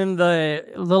room, and then the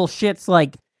little shit's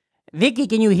like, Vicky,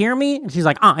 can you hear me? And she's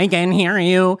like, I can hear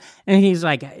you. And he's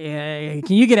like, can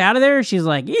you get out of there? She's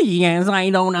like, yes, I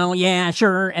don't know. Yeah,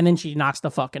 sure. And then she knocks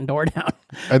the fucking door down,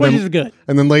 which is good.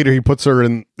 And then later he puts her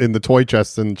in the toy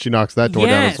chest and she knocks that door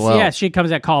down as well. Yes, she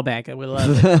comes at callback. We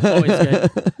love it.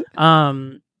 Always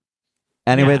good.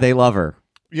 Anyway, they love her.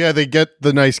 Yeah, they get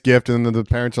the nice gift, and then the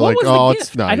parents are What like, was "Oh, the gift?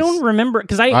 it's nice." I don't remember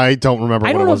because I don't remember.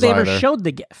 I don't what know it if was they ever either. showed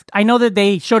the gift. I know that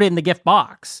they showed it in the gift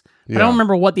box, but I don't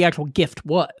remember what the actual gift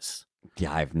was.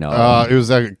 Yeah, I have no. It was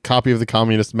a copy of the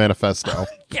Communist Manifesto.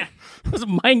 Yeah, it was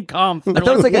Mein Kampf. I thought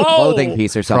it was like a clothing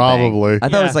piece or something. Probably. I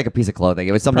thought it was like a piece of clothing.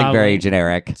 It was something very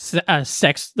generic. Those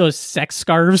sex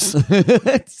scarves.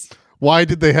 Why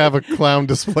did they have a clown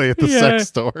display at the sex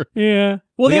store? Yeah.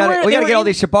 Well, we gotta get all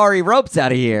these shibari ropes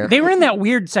out of here. They were in that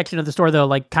weird section of the store though,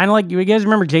 like kind of like you guys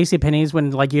remember JCPenney's when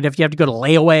like you have to go to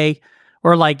layaway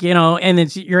or like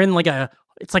and you're in like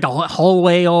it's like a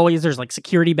hallway always. There's like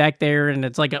security back there, and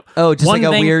it's like a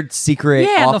weird secret.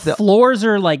 Yeah, the floors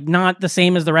are like not the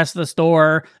same as the rest of the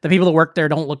store. The people that work there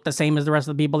don't look the same as the rest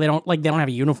of the people. They don't have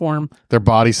a uniform. They're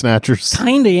body snatchers.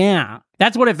 Kinda, yeah.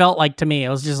 That's what it felt like to me. It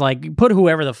was just like put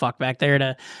whoever the fuck back there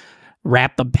to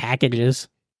wrap the packages,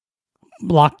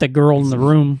 lock the girl in the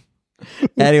room.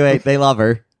 Anyway, they love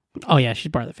her. Oh yeah,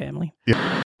 she's part of the family.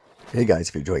 Yeah. Hey guys,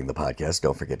 if you're enjoying the podcast,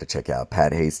 don't forget to check out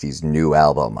Pat Hastie's new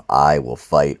album, I Will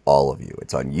Fight All of You.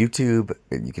 It's on YouTube.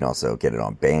 You can also get it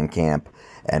on Bandcamp.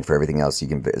 And for everything else, you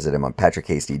can visit him on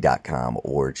patrickhastie.com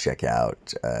or check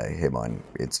out him on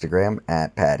Instagram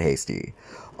at Pat Hastie.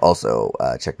 Also,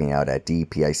 check me out at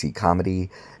DPIC Comedy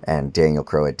and Daniel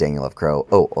Crow at Daniel F. Crow.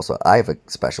 Oh, also, I have a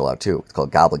special out too. It's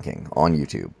called Goblin King on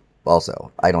YouTube.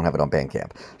 Also, I don't have it on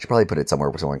Bandcamp. Should probably put it somewhere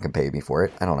where someone can pay me for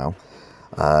it. I don't know.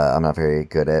 I'm not very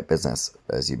good at business,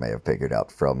 as you may have figured out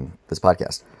from this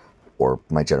podcast or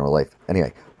my general life.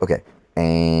 Anyway, okay.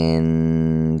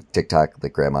 And TikTok, the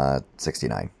Grandma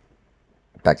 69.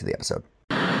 Back to the episode.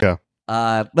 Yeah.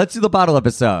 Let's do the bottle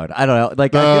episode. I don't know.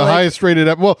 Like the I feel highest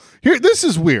rated. Well, here, this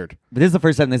is weird. This is the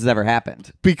first time this has ever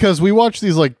happened. Because we watched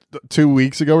these like 2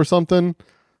 weeks ago or something.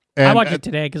 And I watched it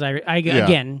today because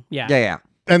again. Yeah.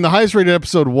 And the highest rated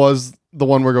episode was the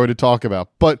one we're going to talk about.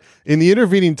 But in the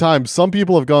intervening time, some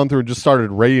people have gone through and just started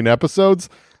rating episodes,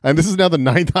 and this is now the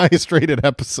 9th highest rated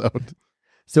episode.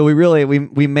 So we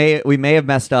may have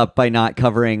messed up by not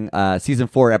covering season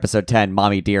 4, episode 10,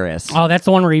 Mommy Dearest. Oh, that's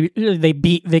the one where they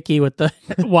beat Vicky with the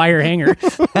wire hanger.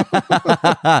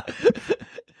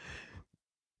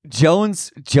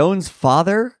 Joan's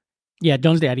father? Yeah,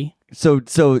 Joan's daddy.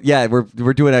 So yeah,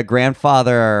 we're doing a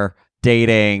grandfather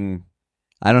dating.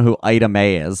 I don't know who Ida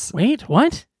May is. Wait,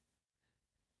 what?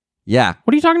 Yeah.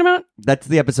 What are you talking about? That's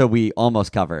the episode we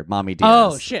almost covered, Mommy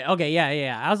Dearest. Oh, shit. Okay,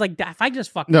 yeah. I was like, if I just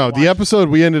fucking No, the episode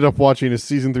we ended up watching is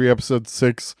season 3, episode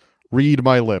 6, Read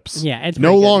My Lips. Yeah, it's no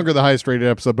pretty good. longer the highest rated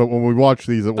episode, but when we watched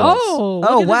these, it was. Oh, look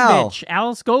at this wow. bitch,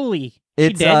 Alice Coley.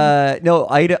 It's no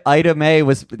Ida May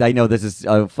was. I know this is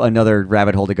another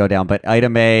rabbit hole to go down, but Ida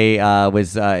May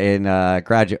was in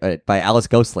Graduate by Alice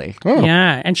Ghostly. Oh.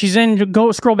 Yeah, and she's in.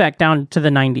 Go scroll back down to the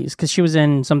 90s because she was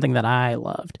in something that I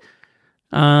loved.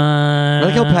 I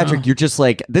like how Patrick, you're just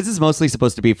like, this is mostly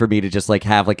supposed to be for me to just like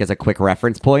have like as a quick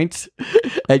reference point.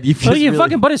 And you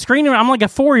fucking put a screen. I'm like a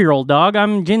 4-year-old dog.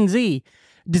 I'm Gen Z,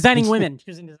 designing women.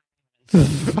 She was in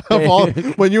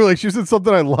When you were like, she was in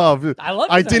something I love.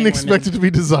 I didn't expect it to be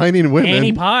designing women.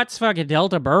 Annie Potts, fucking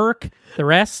Delta Burke, the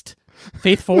rest.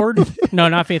 Faith Ford. No,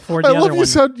 not Faith Ford. I The love other you one.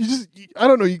 sound. You just. I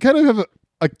don't know. You kind of have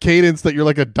a cadence that you're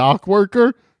like a dock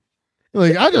worker.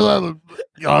 Like I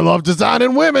love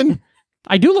designing women.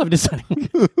 I do love designing.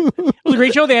 It was a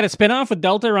great show. They had a spinoff with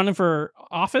Delta running for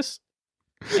office,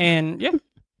 and yeah.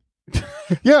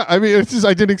 Yeah, I mean, it's just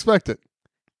I didn't expect it.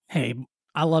 Hey,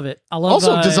 I love it. I love.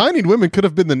 Also, designing women could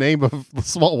have been the name of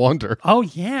Small Wonder. Oh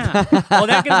yeah. Oh,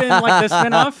 that could have been like the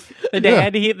spinoff. The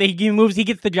dad, he moves. He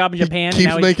gets the job in Japan.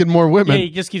 Keeps and making more women. Yeah, he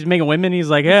just keeps making women. He's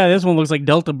like, yeah, this one looks like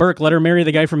Delta Burke. Let her marry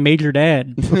the guy from Major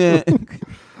Dad.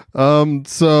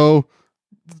 So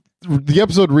the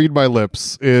episode "Read My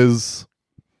Lips" is,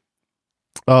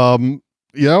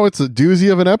 it's a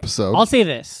doozy of an episode. I'll say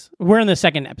this: we're in the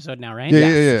second episode now, right?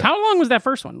 Yeah. How long was that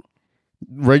first one?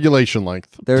 Regulation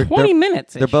length. They're 20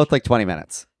 minutes. They're both like 20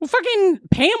 minutes. Well, fucking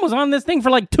Pam was on this thing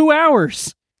for like 2 hours.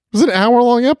 It was an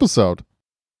hour-long episode.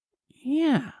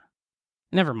 Yeah.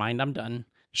 Never mind. I'm done.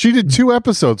 She did 2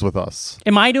 episodes with us.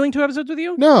 Am I doing 2 episodes with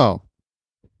you? No.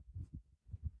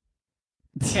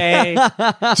 Okay.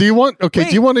 Do you want? Okay.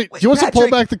 Do you want to pull Patrick,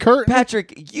 back the curtain?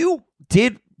 Patrick, you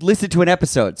did listen to an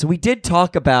episode, so we did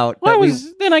talk about. Well,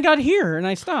 then I got here and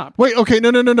I stopped. Wait. Okay.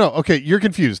 No. Okay. You're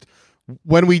confused.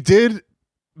 When we did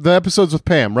the episodes with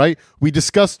Pam, right? We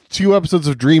discussed 2 episodes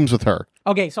of Dreams with her.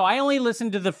 Okay, so I only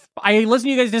listened to I listened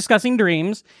to you guys discussing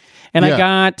Dreams, and I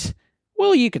got,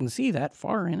 well, you can see that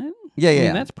far in it. Yeah, I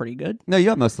mean, that's pretty good. No, you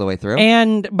got most of the way through.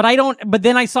 But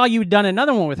then I saw you done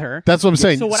another one with her. That's what I'm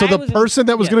saying. So the person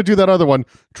that was going to do that other one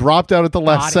dropped out at the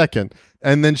last second.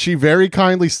 And then she very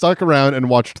kindly stuck around and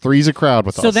watched Three's a Crowd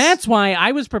with us. So that's why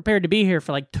I was prepared to be here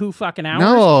for like 2 fucking hours.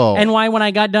 No. And why when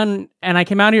I got done and I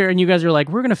came out here and you guys were like,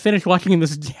 we're going to finish watching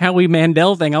this Howie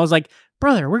Mandel thing. I was like,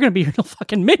 brother, we're going to be here till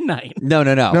fucking midnight. No,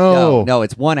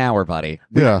 it's 1 hour, buddy.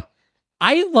 Yeah.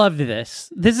 I loved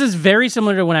this. This is very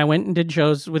similar to when I went and did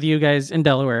shows with you guys in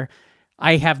Delaware.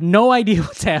 I have no idea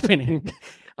what's happening.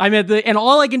 And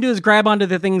all I can do is grab onto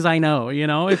the things I know, you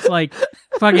know? It's like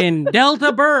fucking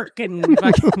Delta Burke and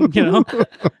fucking, you know,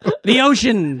 the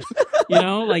ocean, you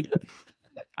know? Like,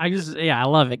 I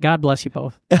love it. God bless you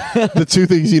both. The 2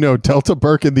 things you know, Delta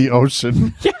Burke and the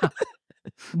ocean. Yeah.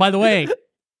 By the way,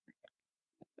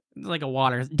 it's like a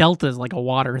water. Delta is like a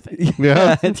water thing.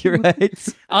 Yeah. You're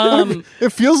right. It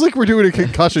feels like we're doing a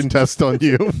concussion test on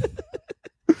you.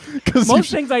 Because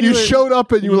you showed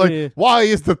up and you were like, why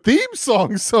is the theme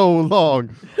song so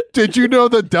long? Did you know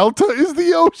the Delta is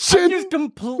the ocean?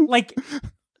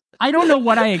 I don't know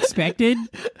what I expected,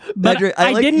 but Patrick,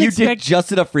 I didn't expect did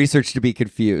just enough research to be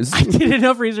confused. I did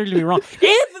enough research to be wrong.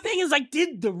 And the thing is, I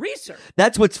did the research.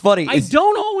 That's what's funny. I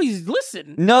don't always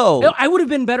listen. No. I would have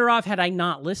been better off had I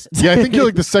not listened. Yeah, I think you're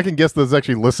like the second guest that's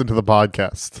actually listened to the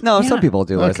podcast. No, some people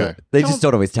do listen. They just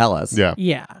don't always tell us. Yeah.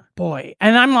 Yeah, boy.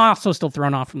 And I'm also still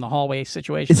thrown off from the hallway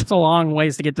situation. It's a long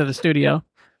ways to get to the studio.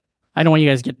 I don't want you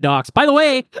guys to get doxxed. By the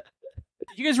way, did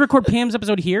you guys record Pam's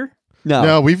episode here?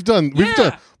 No, we've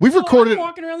recorded. I'm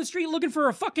walking around the street looking for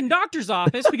a fucking doctor's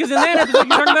office because in that episode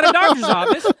you're talking about a doctor's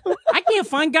office. I can't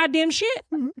find goddamn shit.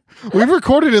 We've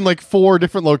recorded in like 4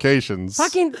 different locations.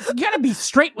 Fucking, you gotta be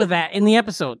straight with that in the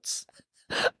episodes.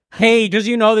 Hey, just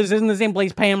you know, this isn't the same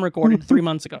place Pam recorded 3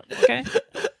 months ago. Okay.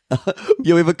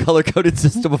 We have a color-coded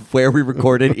system of where we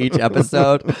recorded each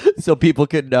episode so people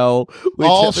could know which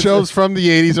all shows from the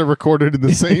 80s are recorded in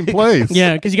the same place.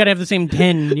 Yeah, because you gotta have the same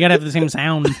pin. You gotta have the same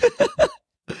sound.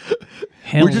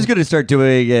 We're just gonna start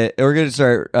doing it. We're gonna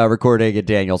start recording in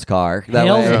Daniel's car. That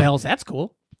Hells way. bells, that's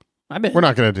cool. I bet. We're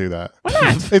not gonna do that. Why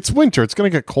not? It's winter. It's gonna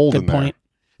get cold Good in there. point.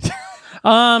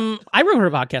 I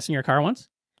recorded a podcast in your car once.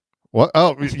 What?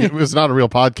 Oh, it was not a real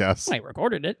podcast. I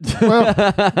recorded it.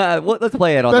 Well, let's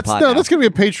play it on the podcast. No, that's going to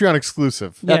be a Patreon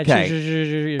exclusive. Yeah,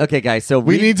 okay. Okay, guys. So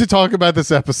we need to talk about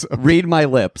this episode. Read my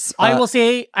lips. I will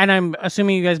say, and I'm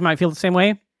assuming you guys might feel the same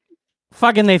way.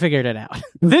 Fucking, they figured it out.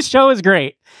 This show is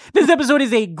great. This episode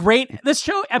is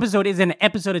episode is an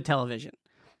episode of television.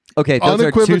 Okay, those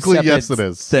unequivocally, are 2 yes, it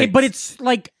is. But it's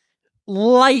like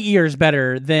light years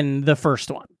better than the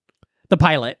first one, the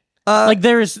pilot. Like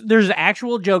there's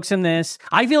actual jokes in this.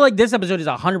 I feel like this episode is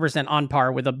 100% on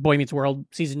par with a Boy Meets World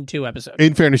season 2 episode.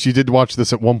 In fairness, you did watch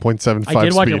this at 1.75 I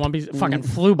did watch speed. it one piece. Fucking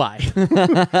flew by.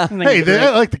 Hey,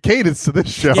 I like the cadence to this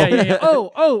show. Yeah.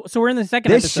 Oh, so we're in the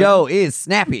second This episode. show is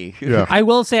snappy. Yeah. I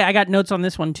will say I got notes on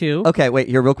this one too. Okay, wait,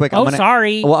 here real quick.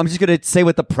 Sorry. Well, I'm just going to say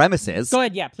what the premise is. Go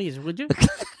ahead. Yeah, please. Would you?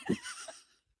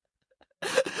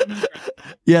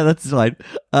 Yeah, that's fine.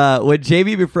 When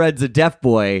Jamie befriends a deaf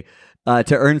boy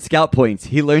to earn scout points,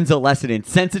 he learns a lesson in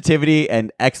sensitivity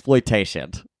and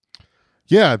exploitation.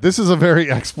 Yeah, this is a very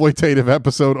exploitative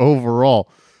episode overall.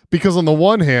 Because on the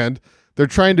one hand, they're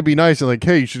trying to be nice and like,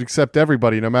 hey, you should accept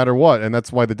everybody no matter what. And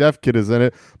that's why the deaf kid is in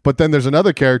it. But then there's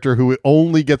another character who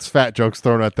only gets fat jokes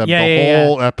thrown at them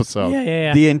whole episode.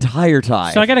 Yeah. The entire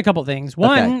time. So I got a couple things.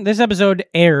 One, This episode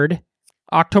aired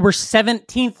October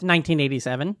 17th,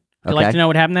 1987. Would you like to know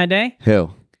what happened that day?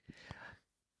 Who?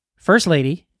 First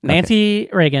Lady, Nancy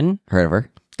Reagan, Heard of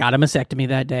her. got a mastectomy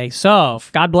that day. So,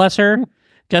 God bless her.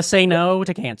 Just say no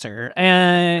to cancer.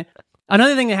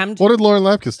 Another thing that happened. What did Lauren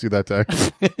Lapkus do that day?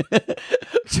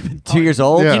 2 years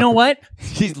old? Yeah. You know what?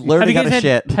 She's learning how to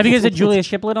shit. Have you guys had Julia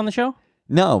Shiplet on the show?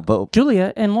 No, but...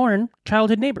 Julia and Lauren,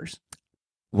 childhood neighbors.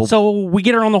 Well, so we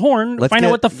get her on the horn, find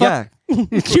out what the fuck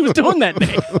she was doing that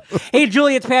day. Hey,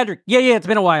 Julia, it's Patrick. Yeah, it's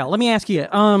been a while. Let me ask you,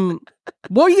 what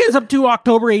were you guys up to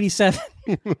October 87?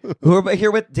 Who are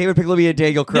here with David Pickleby and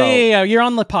Daniel Crow? Yeah, you're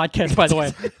on the podcast, by the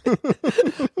way.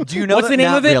 Do you know what's the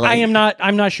name of it? Really. I'm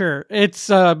not sure. It's,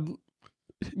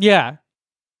 yeah.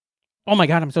 Oh my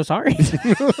God, I'm so sorry.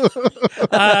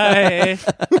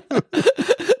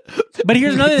 But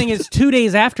here's another thing: is 2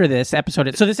 days after this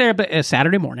episode. So this aired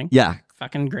Saturday morning. Yeah,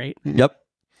 fucking great. Yep.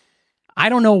 I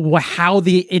don't know how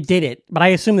it did it, but I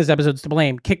assume this episode's to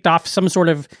blame. Kicked off some sort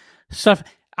of stuff.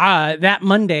 That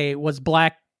Monday was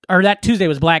Black that Tuesday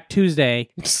was Black Tuesday,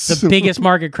 the biggest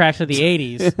market crash of the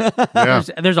 80s.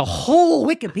 Yeah. There's a whole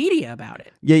Wikipedia about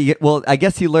it. Yeah, well, I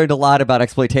guess he learned a lot about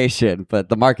exploitation, but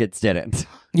the markets didn't.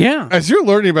 Yeah. As you're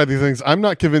learning about these things, I'm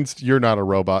not convinced you're not a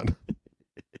robot.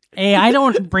 Hey, I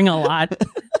don't bring a lot.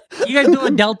 You guys do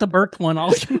a Delta Burke one.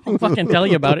 I'll fucking tell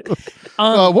you about it.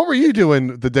 What were you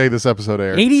doing the day this episode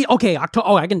aired? 80. Okay, I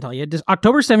can tell you.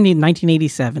 October 17th,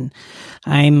 1987.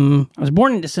 I was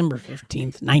born in December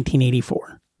 15th,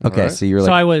 1984. Okay, right. so you were So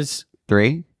like I was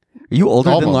 3? Are you older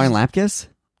than Almost. Lauren Lapkus?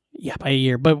 yeah by a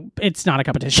year, but it's not a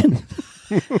competition.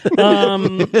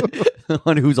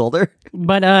 On who's older?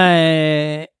 But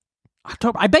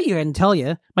October. I bet you I didn't tell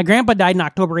you. My grandpa died in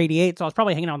October '88, so I was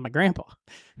probably hanging out with my grandpa.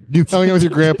 You hung out with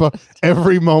your grandpa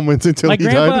every moment until he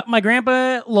died? My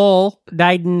grandpa Lowell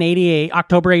died in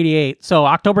October '88. So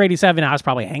October '87, I was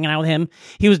probably hanging out with him.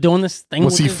 He was doing this thing.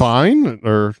 Was he fine?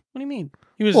 Or What do you mean?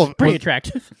 He was pretty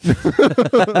attractive.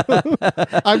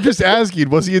 I'm just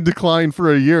asking, was he in decline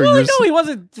for a year? Well, You're no, he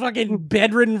wasn't fucking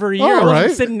bedridden for a year. All I wasn't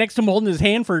right. sitting next to him holding his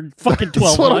hand for fucking 12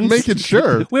 That's what months. I'm making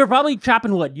sure. We were probably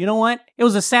chopping wood. You know what? It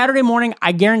was a Saturday morning.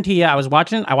 I guarantee you, I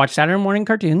watched Saturday morning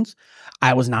cartoons.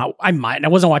 I wasn't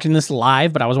watching this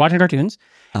live, but I was watching cartoons.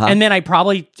 And then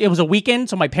it was a weekend,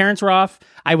 so my parents were off.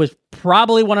 I was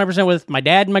probably 100% with my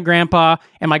dad and my grandpa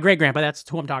and my great grandpa. That's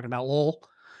who I'm talking about, Lowell.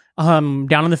 Down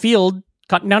in the field,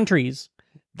 cutting down trees.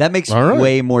 That makes All right.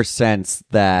 way more sense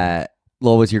that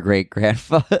Lowell was your great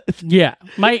grandfather. Yeah.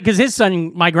 Because his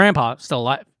son, my grandpa, still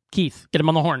alive. Keith, get him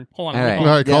on the horn. Hold on. All right. All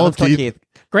right, call let's him Keith.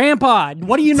 Grandpa,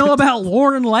 what do you know about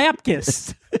Lauren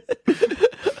Lapkus?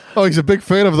 Oh, he's a big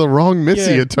fan of the wrong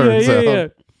Missy, it turns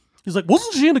out. He's like,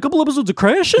 wasn't she in a couple episodes of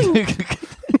Crashing?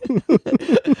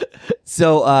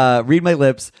 So, read my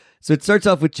lips. So it starts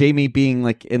off with Jamie being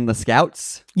like in the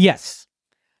Scouts. Yes.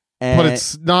 And But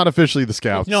it's not officially the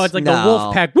Scouts. No, it's like No. the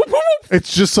wolf pack. Whoop, whoop, whoop.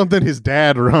 It's just something his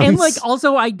dad runs. And like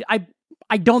also I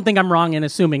don't think I'm wrong in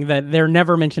assuming that they're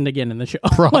never mentioned again in the show.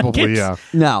 Probably, Like,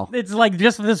 no. It's like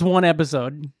just this one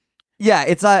episode. Yeah,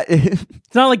 it's not.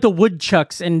 It's not like the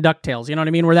Woodchucks and DuckTales, you know what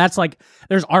I mean? Where that's like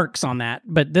there's arcs on that,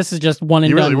 but this is just one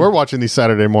and You really done. were watching these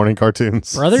Saturday morning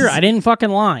cartoons. Brother, I didn't fucking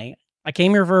lie. I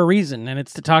came here for a reason, and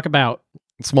it's to talk about.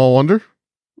 Small wonder.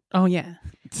 Oh yeah.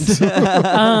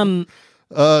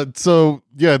 So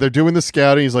yeah, they're doing the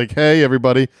scouting. He's like, hey,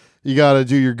 everybody, you got to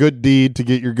do your good deed to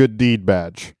get your good deed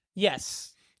badge.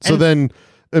 Yes. So And- then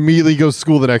immediately goes to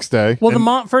school the next day. Well, and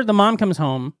the mom comes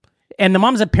home, and the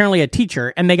mom's apparently a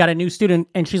teacher, and they got a new student,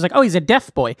 and she's like, "Oh, he's a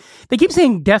deaf boy." They keep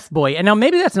saying "deaf boy," and now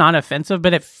maybe that's not offensive,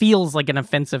 but it feels like an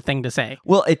offensive thing to say.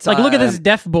 Well, it's Like, look at this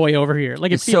deaf boy over here.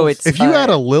 Like, it feels. So it's if you add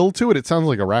a lil to it, it sounds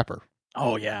like a rapper.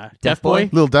 Oh yeah, Deaf boy?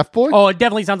 Little deaf boy. Oh, it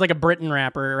definitely sounds like a Britain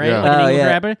rapper, right? Yeah. Like an Oh, English yeah.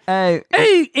 rapper. Hey,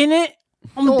 Hey, in it,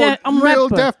 I'm little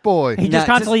rapper. deaf boy. He no, just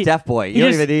constantly deaf boy. he You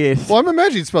don't just- even need. Well, I'm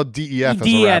imagining it's spelled DEF as a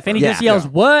DF, rapper. and he just Yeah. yells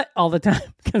 "what" all the time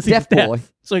because he's Deaf deaf. boy.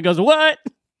 So he goes "what."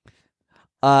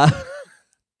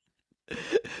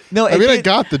 No, I mean, I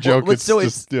got the joke. Well, it's so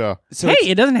just, yeah. So Hey, it's-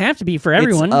 it doesn't have to be for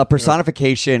everyone. It's a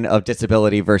personification of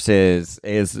disability versus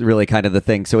is really kind of the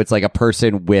thing. So it's like a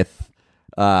person with,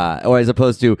 or as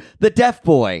opposed to the deaf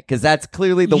boy, because that's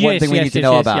clearly the one thing we need to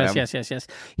know about him. Yes.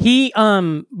 He,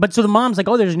 but so the mom's like,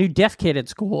 oh, there's a new deaf kid at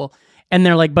school. And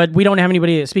they're like, but we don't have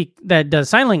anybody that does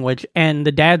sign language. And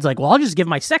the dad's like, well, I'll just give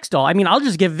my sex doll. I mean, I'll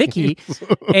just give Vicky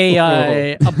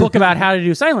a book about how to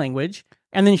do sign language.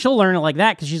 And then she'll learn it like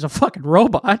that because she's a fucking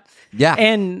robot. Yeah,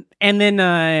 And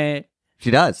then, she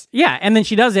does. yeah. And then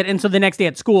she does it. And so the next day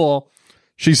at school,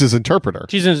 She's his interpreter,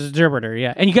 she's an interpreter.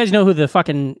 Yeah. And you guys know who the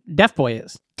fucking deaf boy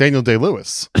is. Daniel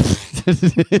Day-Lewis.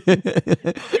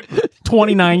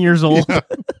 29 years old.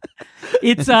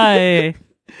 It's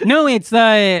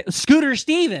Scooter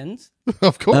Stevens.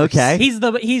 Of course. Okay.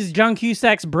 He's John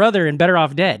Cusack's brother in Better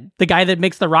Off Dead. The guy that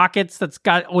makes the rockets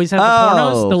always has the Oh.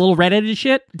 pornos, the little redheaded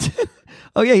shit.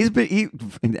 Oh yeah, he's been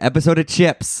an episode of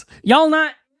Chips. Y'all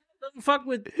not fuck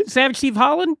with Savage Steve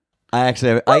Holland? I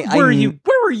actually, Where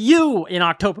were you in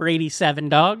October '87,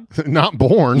 dog? Not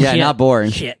born. Yeah, Shit. not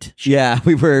born. Shit. Yeah,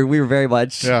 we were very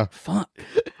much. Yeah. Fuck.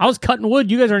 I was cutting wood.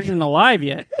 You guys aren't even alive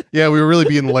yet. Yeah, we were really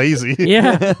being lazy.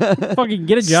 Yeah. Fucking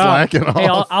get a job. Slacking Hey,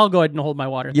 off. I'll go ahead and hold my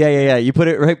water. Yeah. You put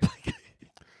it right.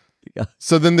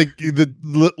 So then the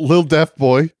little deaf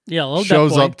boy Yeah, a little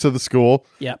shows deaf boy. up to the school.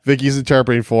 Yep. Vicky's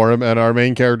interpreting for him, and our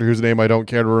main character, whose name I don't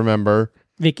care to remember.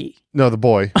 Vicky. No, the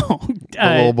boy.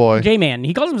 little boy. J-Man.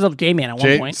 He calls himself J-Man at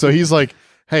one point. So he's like,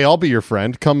 "Hey, I'll be your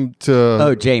friend. Come to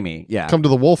Oh, Jamie. Yeah. come to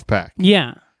the Wolf Pack."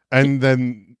 Yeah. And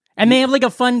then And they have like a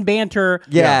fun banter.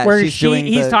 Yeah, where she's doing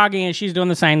he's the- talking and she's doing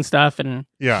the sign stuff and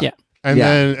yeah. Yeah. And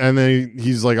Yeah. then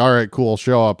he's like, "All right, cool,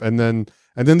 show up." And then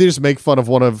and then they just make fun of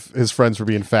one of his friends for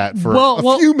being fat for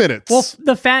a few minutes. Well,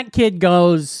 the fat kid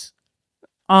goes,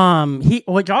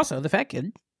 the fat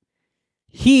kid,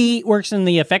 he works in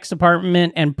the effects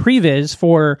department and previs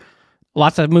for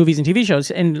lots of movies and TV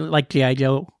shows, and like G.I.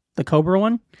 Joe, the Cobra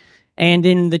one, and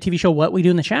in the TV show What We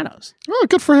Do in the Shadows. Oh,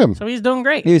 good for him. So he's doing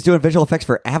great. He was doing visual effects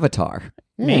for Avatar.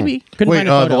 Maybe. Wait,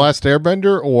 The Last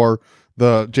Airbender or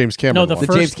the James Cameron one?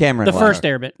 James Cameron the one.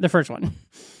 the first one.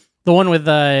 The one with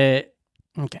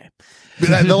okay.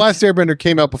 The Last Airbender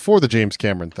came out before the James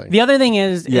Cameron thing. The other thing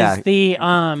is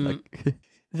the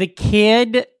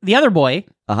kid, the other boy,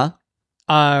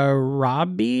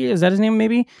 Robbie, is that his name?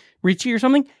 Maybe Richie or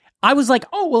something. I was like,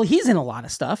 oh well, he's in a lot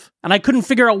of stuff, and I couldn't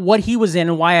figure out what he was in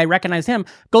and why I recognized him.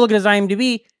 Go look at his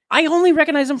IMDb. I only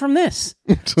recognize him from this.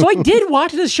 So I did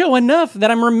watch this show enough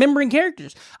that I'm remembering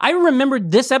characters. I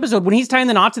remembered this episode when he's tying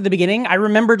the knots at the beginning. I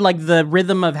remembered like the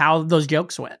rhythm of how those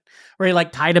jokes went, where he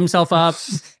like tied himself up,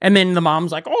 and then the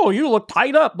mom's like, "Oh, you look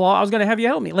tied up. Well, I was gonna have you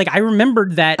help me." Like I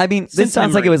remembered that. I mean, this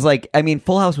sounds like it was like. I mean,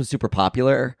 Full House was super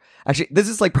popular. Actually, this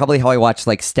is like probably how I watched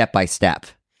like Step by Step.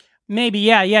 Maybe,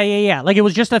 yeah. Like it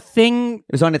was just a thing.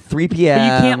 It was on at 3 p.m. But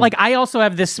you can't like. I also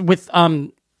have this with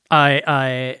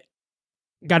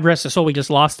God rest his soul, we just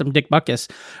lost him, Dick Butkus.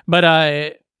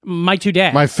 But my two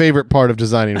dads. My favorite part of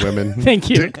designing women.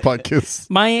 Thank you. Dick Butkus.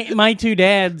 My two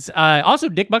dads, also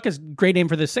Dick Butkus, great name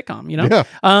for this sitcom, you know? Yeah.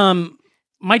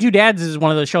 My Two Dads is one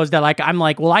of those shows that like I'm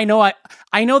like, well, I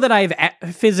know that I've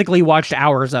physically watched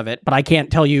hours of it, but I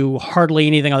can't tell you hardly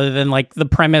anything other than like the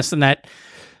premise and that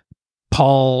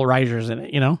Paul Reiser's in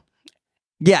it, you know?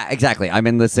 Yeah, exactly. I'm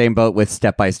in the same boat with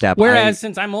Step by Step. Whereas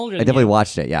since I'm older, I definitely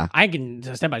watched it. Yeah, I can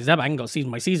step by step. I can go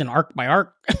season by season, arc by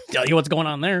arc, tell you what's going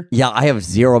on there. Yeah, I have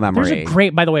zero memory. There's a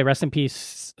great, by the way, rest in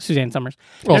peace, Suzanne Summers.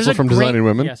 Also from Designing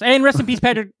Women. Yes, and rest in peace,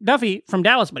 Patrick Duffy from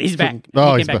Dallas, but he's back. He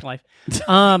came back to life.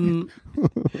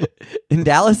 In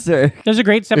Dallas, or there's a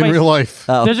great in real life.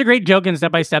 There's a great joke in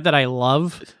Step by Step that I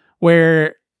love,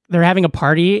 where they're having a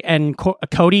party and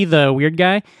Cody, the weird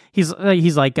guy, he's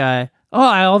like. Oh,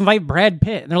 I'll invite Brad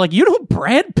Pitt. And they're like, you know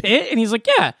Brad Pitt? And he's like,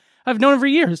 yeah, I've known him for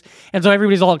years. And so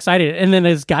everybody's all excited. And then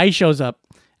this guy shows up,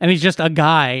 and he's just a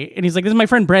guy. And he's like, this is my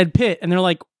friend Brad Pitt. And they're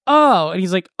like, oh. And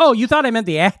he's like, oh, you thought I meant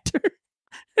the actor?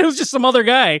 It was just some other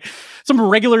guy. Some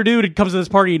regular dude who comes to this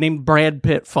party named Brad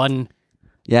Pitt. Fun.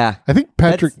 Yeah. I think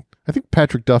Patrick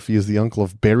Duffy is the uncle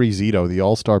of Barry Zito, the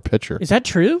all-star pitcher. Is that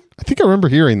true? I think I remember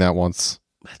hearing that once.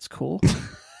 That's cool.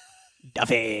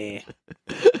 Duffy.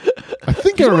 I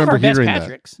think I remember hearing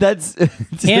Patricks. That's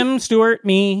him, Stewart,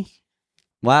 me.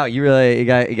 Wow, you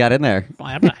got in there. Well,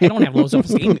 I don't have low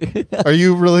self-esteem. Are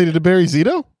you related to Barry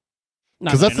Zito?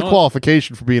 Because that's the know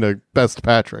qualification for being a best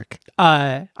Patrick.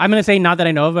 I'm going to say not that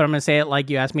I know of, but I'm going to say it like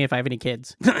you asked me if I have any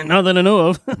kids. Not that I know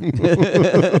of.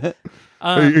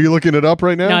 Are you looking it up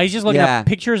right now? No, he's just looking up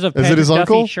pictures of Patrick Duffy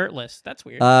uncle? Shirtless. That's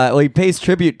weird. Well, he pays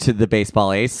tribute to the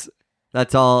baseball ace.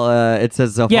 That's all it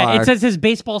says so far. Yeah, it says his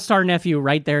baseball star nephew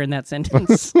right there in that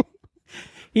sentence.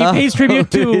 He pays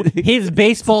tribute to his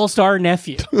baseball star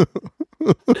nephew.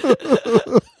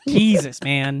 Jesus,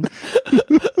 man.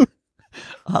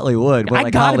 Hollywood. We're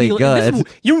like Hollywood.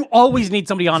 You always need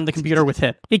somebody on the computer with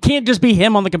him. It can't just be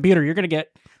him on the computer. You're going to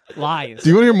get lies. Do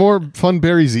you want to hear more fun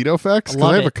Barry Zito facts?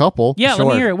 Because I have a couple. Yeah, let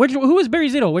me hear it. Who was Barry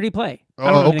Zito? Where did he play?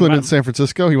 Oakland and San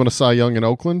Francisco. He won a Cy Young in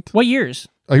Oakland. What years?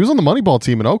 He was on the Moneyball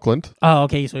team in Oakland. Oh,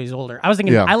 okay, so he's older. I was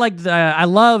thinking, I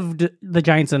loved the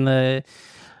Giants in the,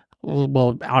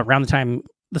 well, around the time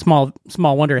the small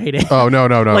wonder heyday. Oh, no.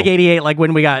 Like 88, like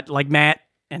when we got like Matt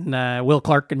and Will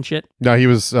Clark and shit. No, he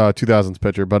was 2000s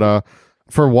pitcher, but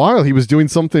for a while he was doing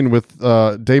something with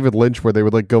David Lynch where they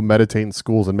would like go meditate in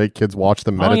schools and make kids watch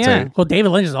them meditate. Oh, yeah. Well, David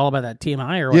Lynch is all about that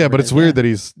TMI or whatever. Yeah, but it's weird that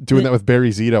he's doing that with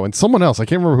Barry Zito and someone else. I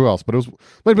can't remember who else, but might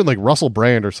have been like Russell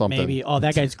Brand or something. Maybe. Oh,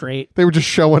 that guy's great. They were just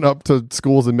showing up to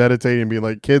schools and meditating and being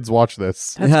like, kids, watch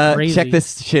this. That's crazy. Check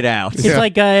this shit out. It's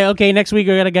like, okay, next week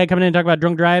we got a guy coming in and talk about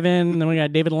drunk driving, and then we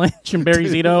got David Lynch and Barry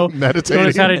Zito. Meditating. Showing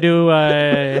us how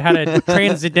to do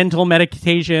transcendental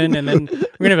meditation, and then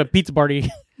we're going to have a pizza party.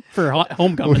 For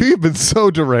homecoming. We've been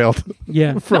so derailed.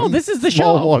 Yeah. No, this is the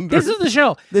show. Wonders. This is the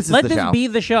show. Let this be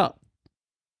the show.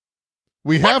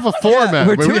 We have a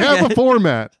format. We have a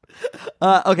format.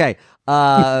 Okay.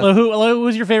 Who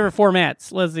was your favorite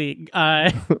formats? Let's see.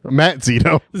 Matt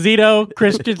Zito. Zito,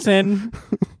 Christensen.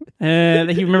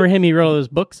 You remember him? He wrote those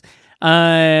books.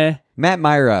 Matt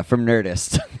Myra from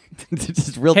Nerdist.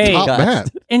 Just real top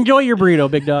Matt. Enjoy your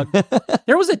burrito, big dog.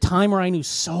 There was a time where I knew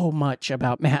so much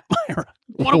about Matt Myra.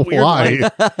 What a weird Why?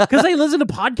 Because I listened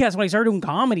to podcasts when I started doing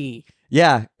comedy.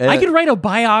 Yeah. I could write a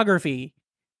biography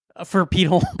for Pete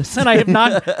Holmes, and I have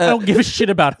not. I don't give a shit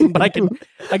about him, but I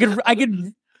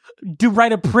could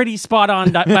write a pretty spot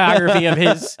on biography of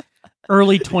his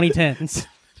early 2010s.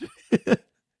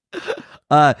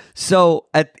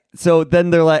 So then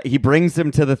they're like, he brings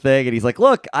him to the thing, and he's like,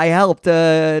 "Look, I helped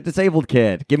a disabled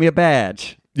kid. Give me a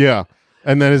badge." Yeah,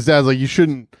 and then his dad's like, "You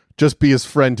shouldn't just be his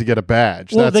friend to get a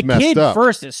badge. Well, That's the messed kid up."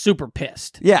 first is super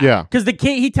pissed. Yeah. Because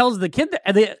he tells the kid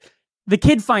that the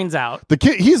kid finds out. The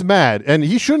kid, he's mad, and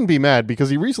he shouldn't be mad because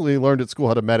he recently learned at school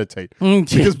how to meditate.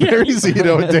 Because Barry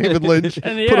Zito and David Lynch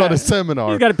put on a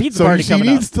seminar. He's got a pizza so party coming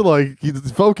he needs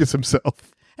to focus himself.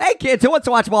 Hey kids, who wants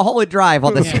to watch Mulholland Drive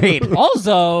on the screen?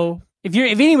 Also, if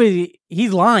anybody,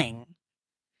 he's lying.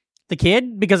 The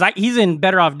kid, because he's in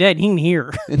Better Off Dead, he can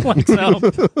hear.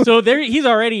 so there, he's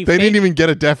already. They didn't even get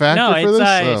a deaf actor no, for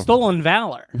it's this. stolen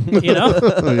valor. You know.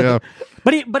 Yeah.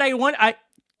 But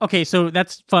okay, so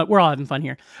that's fun. We're all having fun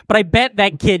here. But I bet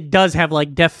that kid does have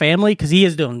like deaf family because he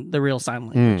is doing the real sign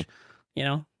language. You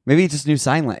know. Maybe he just knew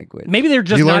sign language. Maybe they're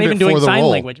just not even doing sign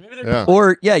language. Maybe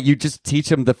Or you just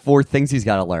teach him the 4 things he's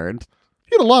got to learn.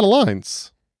 He had a lot of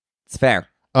lines. It's fair.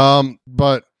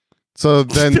 But so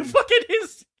then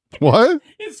what?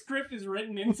 His script is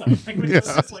written in sign language.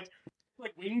 So it's like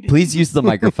wingdings. Please use the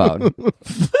microphone.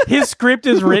 His script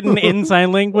is written in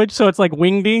sign language, so it's like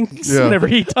wingdings whenever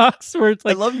he talks. Where it's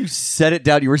like, I love you set it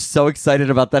down. You were so excited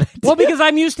about that idea. Well, because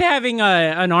I'm used to having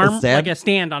an arm, stand? like a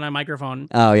stand on a microphone.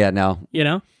 Oh yeah, no. You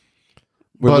know,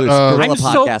 we're loose. Guerrilla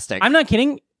podcasting. I'm not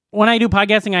kidding. When I do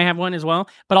podcasting, I have one as well.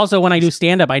 But also when I do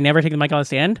stand up, I never take the mic on the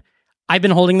stand. I've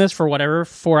been holding this for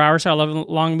 4 hours, however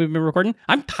long we've been recording.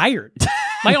 I'm tired.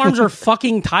 My arms are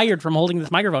fucking tired from holding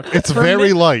this microphone. It's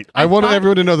very light. I want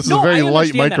everyone to know this is a very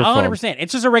light microphone. 100%.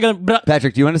 It's just a regular. But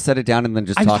Patrick, do you want to set it down and then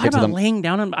just talk it to them? Laying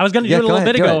down. I was going to do it a little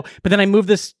bit ago, but then I moved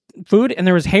this food and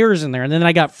there was hairs in there, and then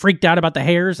I got freaked out about the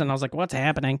hairs, and I was like, "What's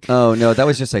happening?" Oh no, that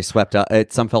was just I swept up.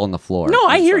 Some fell on the floor. No,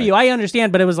 I hear you. I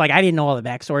understand, but it was like I didn't know all the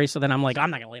backstory, so then I'm like,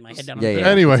 I'm not gonna lay my head down.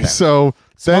 Anyway, so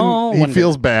then he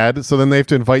feels bad, so then they have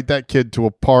to invite that kid to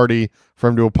a party for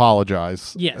him to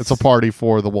apologize. Yes, it's a party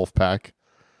for the wolf pack.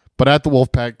 But at the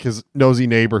wolf pack, his nosy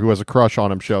neighbor who has a crush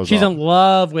on him shows up. She's in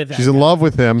love with him. She's in love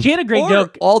with him. She had a great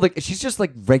joke. She's just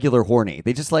like regular horny.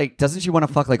 They just like, doesn't she want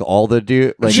to fuck like all the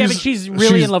dude? Like, yeah, but she's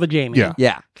really in love with Jamie.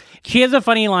 Yeah. She has a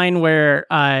funny line where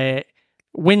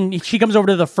when she comes over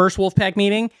to the first Wolfpack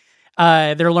meeting,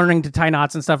 they're learning to tie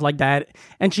knots and stuff like that.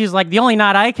 And she's like, the only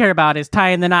knot I care about is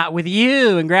tying the knot with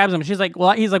you, and grabs him. She's like,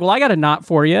 he's like, well, I got a knot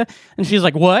for you. And she's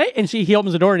like, what? And he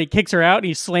opens the door and he kicks her out and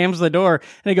he slams the door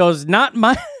and he goes, not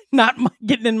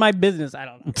getting in my business. I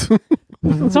don't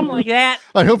know. Something like that.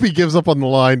 I hope he gives up on the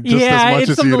line just as much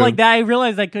it's as something you do. like that. I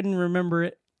realized I couldn't remember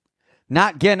it.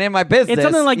 Not getting in my business. It's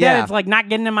something like that. It's like not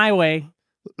getting in my way.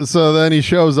 So then he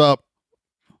shows up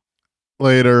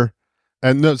later,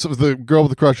 and so the girl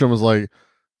with the crush on him was like,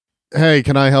 hey,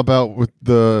 can I help out with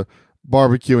the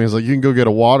barbecue? And he's like, you can go get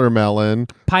a watermelon.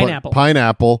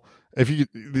 Pineapple.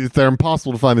 If they're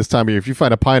impossible to find this time of year, if you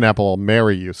find a pineapple, I'll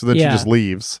marry you. So then she just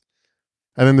leaves.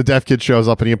 And then the deaf kid shows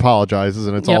up and he apologizes,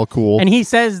 and it's all cool. And he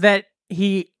says that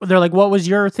they're like, what was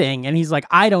your thing? And he's like,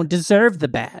 I don't deserve the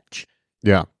badge.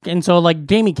 Yeah. And so like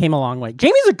Jamie came a long way.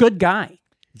 Jamie's a good guy.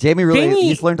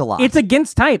 He's learned a lot. It's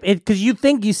against type. Because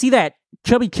you see that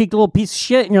chubby cheeked little piece of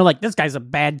shit, and you're like, this guy's a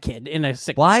bad kid in a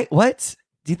sick. Why? What?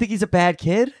 Do you think he's a bad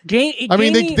kid? I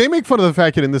mean, they make fun of the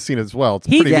fat kid in this scene as well.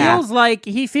 He feels like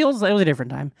it was a different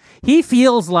time. He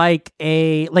feels like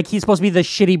he's supposed to be the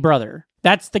shitty brother.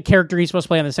 That's the character he's supposed to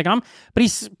play on the sitcom, but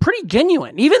he's pretty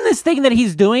genuine. Even this thing that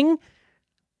he's doing,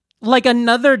 like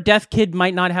another deaf kid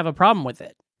might not have a problem with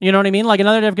it. You know what I mean? Like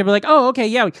another deaf kid be like, oh, okay,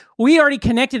 yeah, we already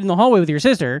connected in the hallway with your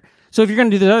sister, so if you're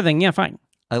going to do the other thing, yeah, fine.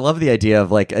 I love the idea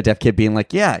of like a deaf kid being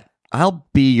like, yeah, I'll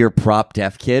be your prop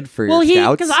deaf kid for your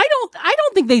scouts. Because I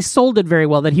don't think they sold it very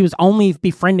well that he was only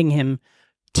befriending him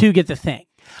to get the thing.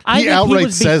 I think he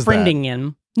was befriending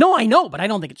him. No, I know, but I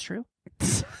don't think it's true.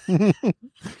 You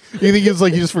think it's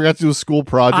like he just forgot to do a school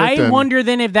project? I wonder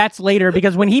then if that's later,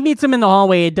 because when he meets him in the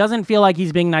hallway, it doesn't feel like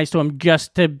he's being nice to him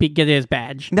just to get his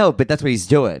badge. No, but that's what he's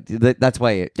doing. That's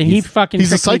why he's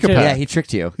a psychopath. Yeah, he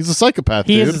tricked you. He's a psychopath.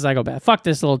 He dude. is a psychopath. Fuck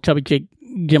this little chubby chick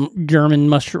German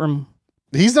mushroom.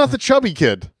 He's not the chubby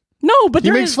kid. No, but he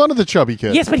makes fun of the chubby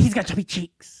kid. Yes, but he's got chubby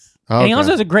cheeks. Okay. And he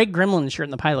also has a great Gremlins shirt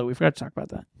in the pilot. We forgot to talk about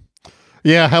that.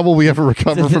 Yeah, how will we ever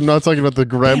recover from not talking about the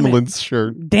Gremlins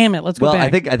shirt? Damn it, let's go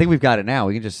back. I think we've got it now.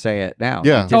 We can just say it now.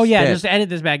 Yeah. Just edit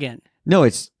this back in. No,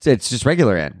 it's just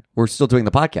regular in. We're still doing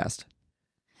the podcast.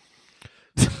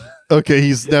 Okay,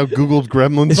 he's now Googled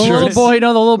Gremlins the shirts. The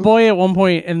little boy at one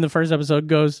point in the first episode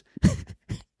goes,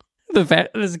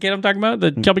 this kid I'm talking about,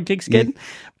 the chubby cheeks kid,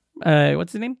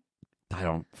 What's his name? I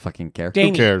don't fucking care.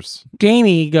 Who cares?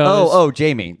 Jamie goes. Oh,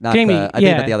 Jamie. Not Jamie, I think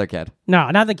about the other kid. No,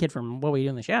 not the kid from What We Do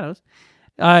in the Shadows.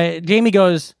 Jamie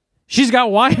goes, she's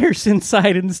got wires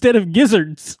inside instead of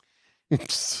gizzards.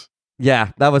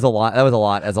 Yeah, that was a lot. That was a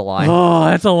lot as a line. Oh,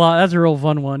 that's a lot. That's a real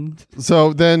fun one.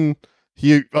 So then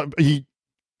he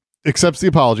accepts the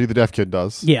apology. The deaf kid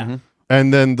does. Yeah. Mm-hmm.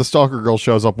 And then the stalker girl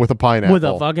shows up with a pineapple. With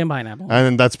a fucking pineapple. And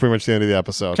then that's pretty much the end of the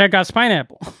episode. Chekhov's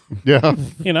pineapple. Yeah.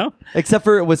 You know? Except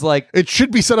for it was like, It should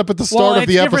be set up at the start of it's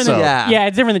the different episode. Than, Yeah.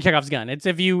 it's different than Chekhov's gun. It's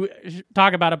if you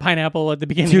talk about a pineapple at the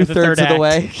beginning of the third 2/3 of the act,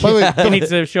 way. By the way, it needs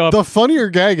to show up. the funnier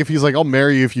gag, if he's like, I'll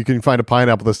marry you if you can find a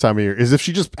pineapple this time of year, is if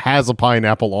she just has a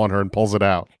pineapple on her and pulls it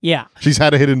out. Yeah. She's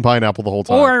had a hidden pineapple the whole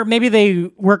time. Or maybe they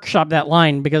workshop that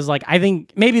line because, like, I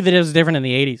think maybe that it was different in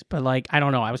the 80s, but, like, I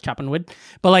don't know. I was chopping wood.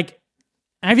 But, like,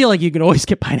 I feel like you can always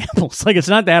get pineapples. Like, it's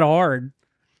not that hard,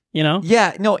 you know?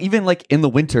 yeah, no, even like in the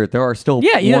winter, there are still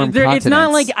Yeah, you know, warm it's not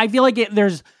continents. like I feel like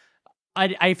there's.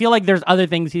 I feel like there's other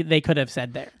things they could have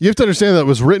said there. you have to understand that it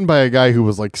was written by a guy who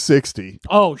was like 60.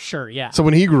 Oh, sure, yeah. So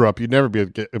when he grew up, you'd never be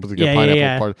able to get Yeah, pineapple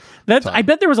yeah. part. That's. time. I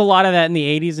bet there was a lot of that in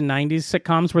the 80s and 90s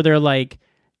sitcoms where they're like,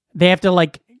 they have to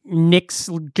like nix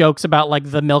jokes about like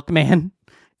the milkman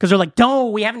because they're like, no,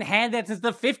 we haven't had that since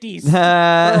the 50s. For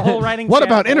a whole writing What staff.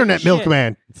 about Holy internet shit.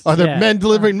 milkman? Are there Yeah. men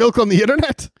delivering milk on the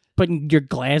internet? Putting your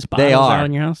glass bottles They are. out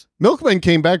in your house. Milkmen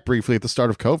came back briefly at the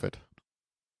start of COVID.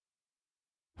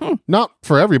 Not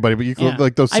for everybody, but you could, Yeah.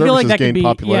 like those I feel services like that could gained be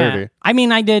popularity. Yeah. I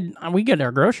mean, I did. We get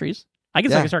our groceries. I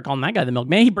guess I Yeah. could start calling that guy the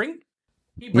milkman. He brings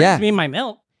Yeah. me my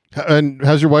milk. And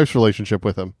how's your wife's relationship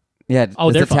with him? yeah, Oh,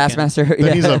 is they're the Taskmaster.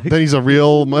 Then he's a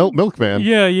real milkman.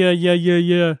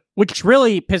 Yeah. Which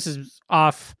really pisses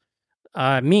off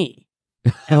me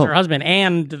as her husband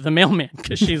and the mailman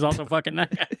because she's also fucking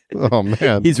that guy. Oh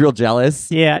man. He's real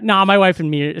jealous. Yeah, no, my wife and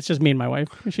me. It's just me and my wife.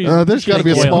 She's, There's got to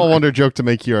be a she's small loyal. wonder joke to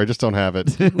make here. I just don't have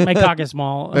it. My cock is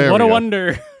small. There What we a go.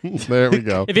 wonder. There we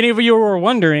go. If any of you were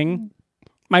wondering,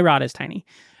 my rod is tiny.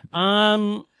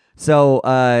 So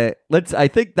I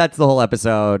think that's the whole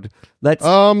episode. Let's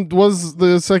Was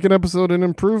the second episode an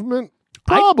improvement?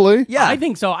 Probably. yeah. I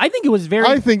think so. I think it was very.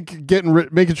 I think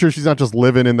making sure she's not just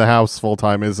living in the house full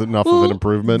time is enough of an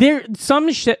improvement. There,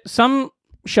 some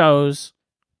shows,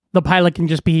 the pilot can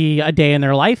just be a day in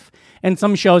their life, and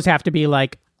some shows have to be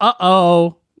like,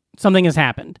 something has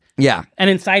happened, yeah. an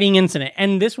inciting incident,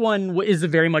 and this one is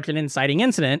very much an inciting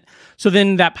incident. So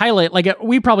then that pilot, like,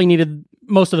 we probably needed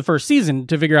most of the first season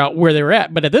to figure out where they were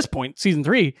at, but at this point, season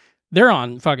 3, they're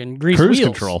on fucking grease Cruise wheels.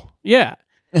 control. Yeah.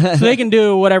 So they can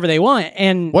do whatever they want,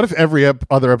 and What if every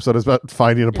other episode is about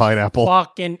finding a pineapple?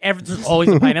 there's always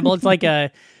a pineapple. It's like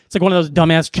one of those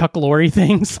dumbass Chuck Lorre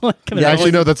things. Like, Yeah,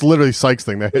 actually, no, that's literally Psych's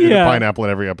thing. They hit Yeah. a pineapple in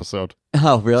every episode.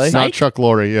 Oh, really? It's not Chuck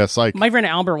Lorre. Yeah, Psych. My friend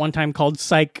Albert one time called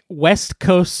Psych West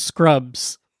Coast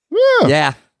Scrubs. Yeah.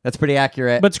 Yeah, that's pretty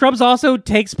accurate. But Scrubs also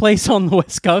takes place on the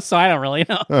West Coast, so I don't really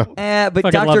know. But Fucking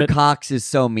love Dr. it. Cox is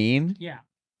so mean. Yeah.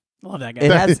 Love that guy.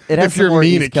 It has if some you're more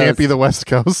mean, East it can't be Coast- the West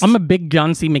Coast. I'm a big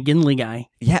John C. McGinley guy.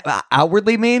 Yeah,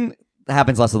 outwardly mean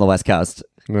happens less on the West Coast.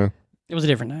 Yeah. It was a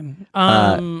different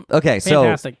time. Okay,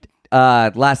 Fantastic.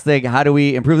 so last thing, how do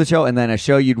we improve the show? And then a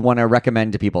show you'd want to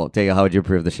recommend to people. Tell how would you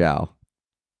improve the show?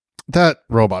 That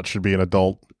robot should be an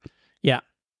adult. Yeah.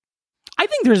 I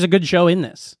think there's a good show in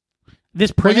this.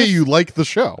 This Well, premise. yeah, you like the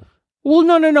show. Well,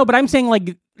 no, but I'm saying,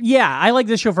 like, yeah, I like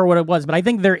this show for what it was, but I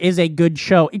think there is a good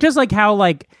show. It's just like how,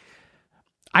 like,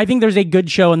 I think there's a good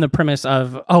show in the premise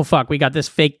of, oh, fuck, we got this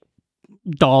fake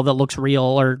doll that looks real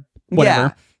or whatever.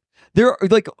 Yeah. There are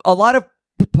like a lot of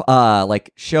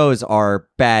like shows are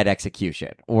bad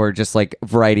execution or just like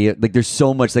variety of, like there's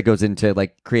so much that goes into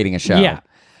like creating a show Yeah.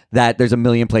 that there's a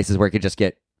million places where it could just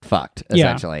get fucked Yeah.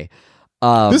 essentially.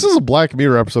 This is a Black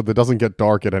Mirror episode that doesn't get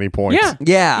dark at any point. Yeah.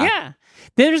 Yeah. Yeah.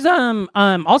 There's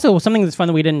also something that's fun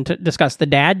that we didn't discuss. The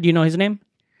dad, do you know his name?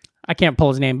 I can't pull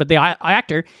his name, but the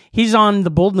actor, he's on The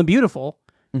Bold and the Beautiful,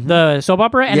 the soap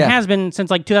opera, and Yeah. has been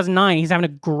since like 2009. He's having a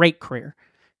great career,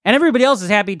 and everybody else is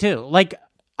happy too. Like,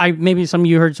 maybe some of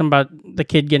you heard some about the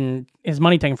kid getting his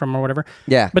money taken from him or whatever.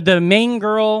 Yeah. But the main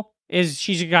girl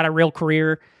she's got a real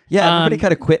career. Yeah, everybody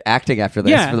kind of quit acting after this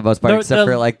yeah, for the most part, the- except the-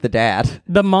 for like the dad.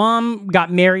 The mom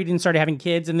got married and started having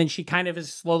kids, and then she kind of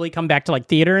has slowly come back to like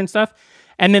theater and stuff.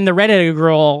 And then the redheaded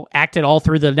girl acted all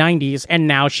through the 90s, and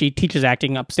now she teaches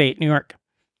acting upstate New York.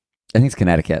 I think it's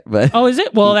Connecticut, but Oh, is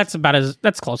it? Well, that's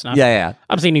close enough. yeah.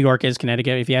 Obviously, New York is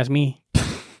Connecticut, if you ask me.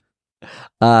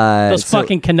 Those Those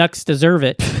fucking Canucks deserve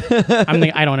it.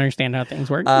 I don't understand how things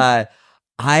work. I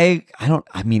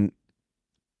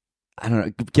don't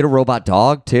know. Get a robot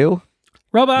dog too.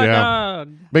 Robot Yeah.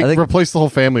 dog. Replace the whole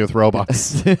family with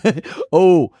robots.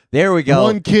 Oh, there we go.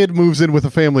 One kid moves in with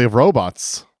a family of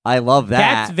robots. I love that.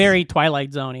 That's very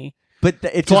Twilight Zone-y. But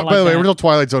it's By just the way, that. Original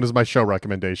Twilight Zone is my show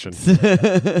recommendation.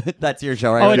 that's your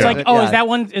show, right? Oh, it's Yeah. like, is that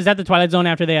one? Is that the Twilight Zone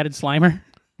after they added Slimer?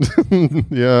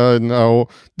 Yeah, no.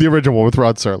 The original one with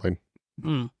Rod Serling.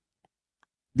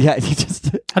 Yeah, you just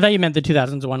I thought you meant the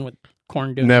 2000s one with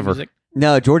Korn doing Never. music.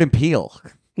 no Jordan Peele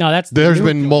No, that's the There's new-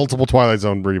 been multiple Twilight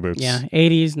Zone reboots. Yeah,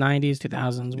 80s, 90s,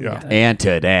 2000s. We Yeah. got it. and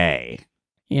today.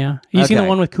 Yeah. You seen the Okay.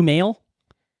 one with Kumail?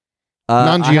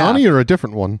 Nanjiani or a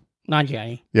different one?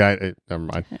 Nanjiani. Yeah, never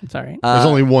mind. It's all right. There's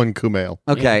only one Kumail.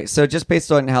 Okay, so just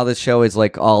based on how this show is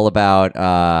like all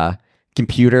about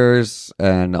computers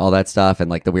and all that stuff and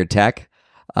like the weird tech,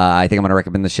 I think I'm gonna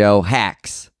recommend the show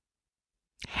Hacks.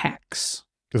 Hacks.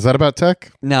 Is that about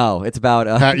tech? No, it's about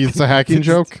It's a hacking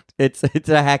joke? It's a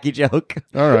hacky joke.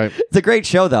 All right. It's a great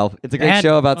show though. It's a great That-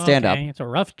 show about stand up. okay, it's a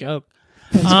rough joke.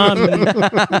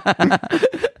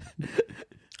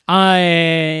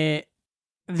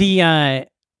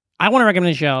 I want to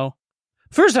recommend a show.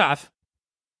 First off,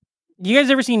 you guys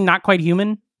ever seen Not Quite Human?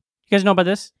 You guys know about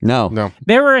this? No. No.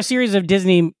 There were a series of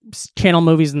Disney Channel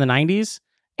movies in the 90s,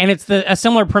 and it's a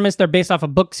similar premise. They're based off a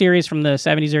book series from the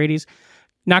 70s or 80s.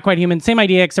 Not Quite Human, same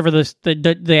idea, except for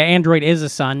the android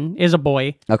is a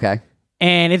boy, Okay.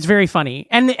 and it's very funny.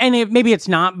 And maybe it's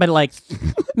not, but like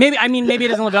maybe it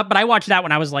doesn't live up. But I watched that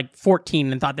when I was like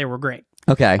 14 and thought they were great.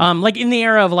 Okay. Like in the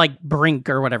era of like Brink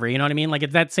or whatever, you know what I mean? Like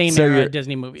it's that same So era you're- of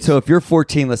Disney movies. So if you're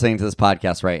 14 listening to this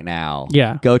podcast right now,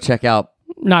 Yeah. go check out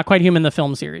Not Quite Human, the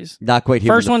film series. Not Quite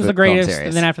Human. First one's the film greatest, series.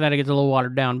 and then after that it gets a little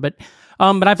watered down. But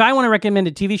if I want to recommend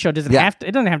a TV show, does it Yeah. have to?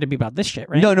 It doesn't have to be about this shit,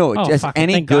 right? No, Oh, just fuck,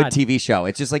 any thank good God. TV show.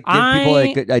 It's just like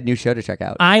give people a new show to check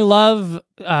out. I love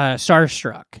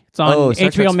Starstruck. It's on Oh, Star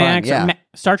HBO Trek's Max. fun, yeah.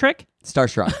 Star Trek?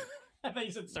 Starstruck. I thought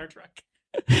you said Star Trek.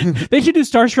 They should do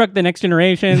Starstruck: The Next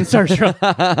Generation,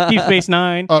 Starstruck, Deep Space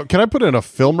Nine. Can I put in a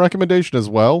film recommendation as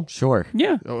well? Sure.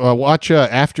 Yeah. Watch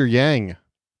After Yang.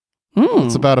 Mm.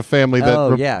 It's about a family that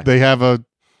Oh, yeah. they have a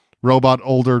robot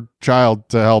older child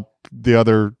to help the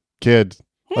other kid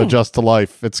adjust to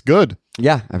life. It's good.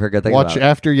 Yeah, I've heard good things Watch about it.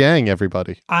 After Yang,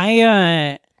 everybody.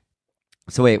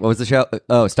 So wait, what was the show?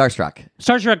 Oh, Starstruck.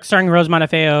 Starstruck starring Rose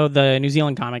Matafeo, the New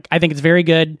Zealand comic. I think it's very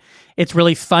good. It's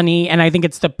really funny, and I think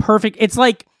it's the perfect. It's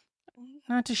like,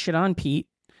 not to shit on Pete,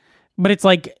 but it's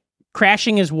like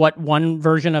Crashing is what one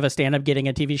version of a stand-up getting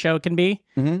a TV show can be,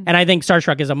 and I think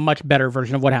Starstruck is a much better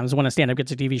version of what happens when a stand-up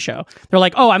gets a TV show. They're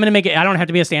like, oh, I'm going to make it. I don't have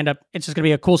to be a stand-up. It's just going to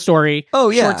be a cool story. Oh,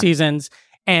 yeah. Short seasons,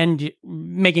 and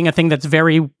making a thing that's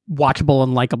very watchable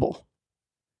and likable.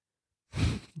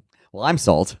 Well, I'm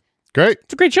sold. Great.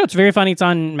 It's a great show. It's very funny. It's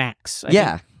on Max. I think.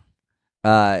 Yeah.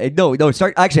 No.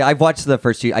 Actually, I've watched the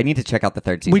first two. I need to check out the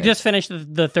third season. We just finished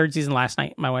the third season last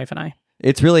night, my wife and I.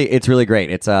 It's really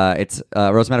great. It's Rose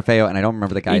Matafeo, and I don't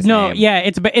remember the guy's name. Yeah,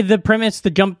 the premise,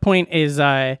 the jump point is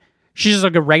she's just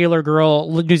like a regular girl,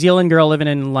 New Zealand girl living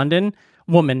in London,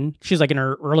 woman. She's like in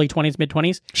her early 20s, mid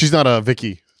 20s. She's not a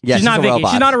Vicky. Yeah, she's not a Vicky.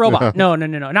 robot. She's not a robot. No.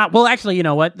 Not well. Actually, you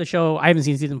know what? The show I haven't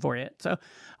seen season 4 yet, so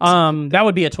that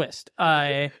would be a twist.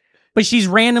 But she's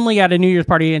randomly at a New Year's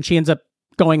party, and she ends up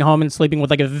going home and sleeping with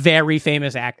like a very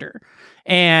famous actor,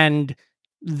 and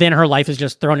then her life is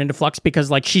just thrown into flux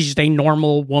because like she's just a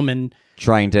normal woman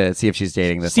trying to see if she's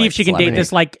dating this. see like, if she can date celebrity.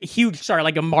 this like huge star,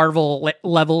 like a Marvel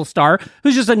level star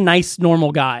who's just a nice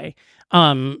normal guy.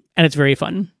 And it's very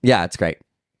fun. Yeah, it's great.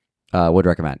 Would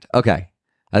recommend. Okay,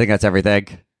 I think that's everything.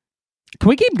 Can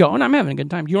we keep going? I'm having a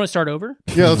good time. Do you want to start over?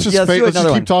 Yeah, let's just Yeah, let's fade, do let's just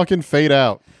another keep talking, fade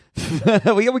out.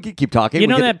 we can keep talking. You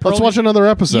We know can- that Pearl, Let's watch another you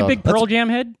episode. big Pearl Jam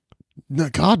head? No,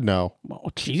 God, no. Oh,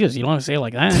 Jesus, you don't want to say it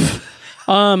like that.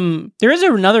 There is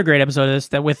another great episode of this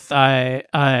that with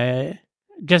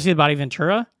Jesse the Body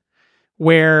Ventura,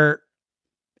 where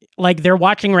like they're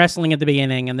watching wrestling at the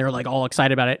beginning and they're like all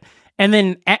excited about it. And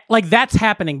then like that's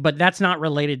happening, but that's not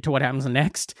related to what happens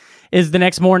next. Is the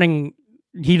next morning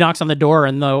he knocks on the door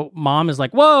and the mom is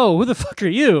like, "Whoa, who the fuck are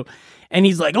you?" And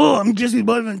he's like, "Oh, I'm Jesse the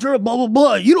Body Ventura, blah blah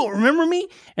blah. You don't remember me?"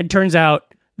 And turns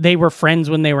out they were friends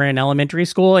when they were in elementary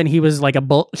school, and he was like her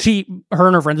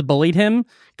and her friends bullied him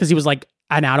because he was like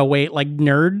an out of weight like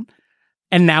nerd,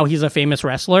 and now he's a famous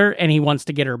wrestler and he wants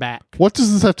to get her back. What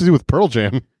does this have to do with Pearl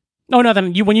Jam? Oh,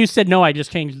 nothing. When you said no, I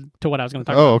just changed to what I was going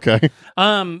to talk Oh, okay.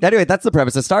 about. Anyway, that's the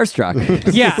premise of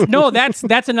Starstruck. Yeah, no,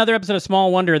 that's another episode of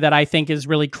Small Wonder that I think is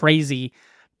really crazy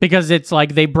because it's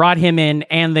like they brought him in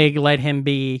and they let him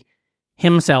be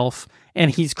himself,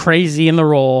 and he's crazy in the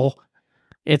role.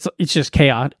 It's just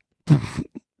chaotic.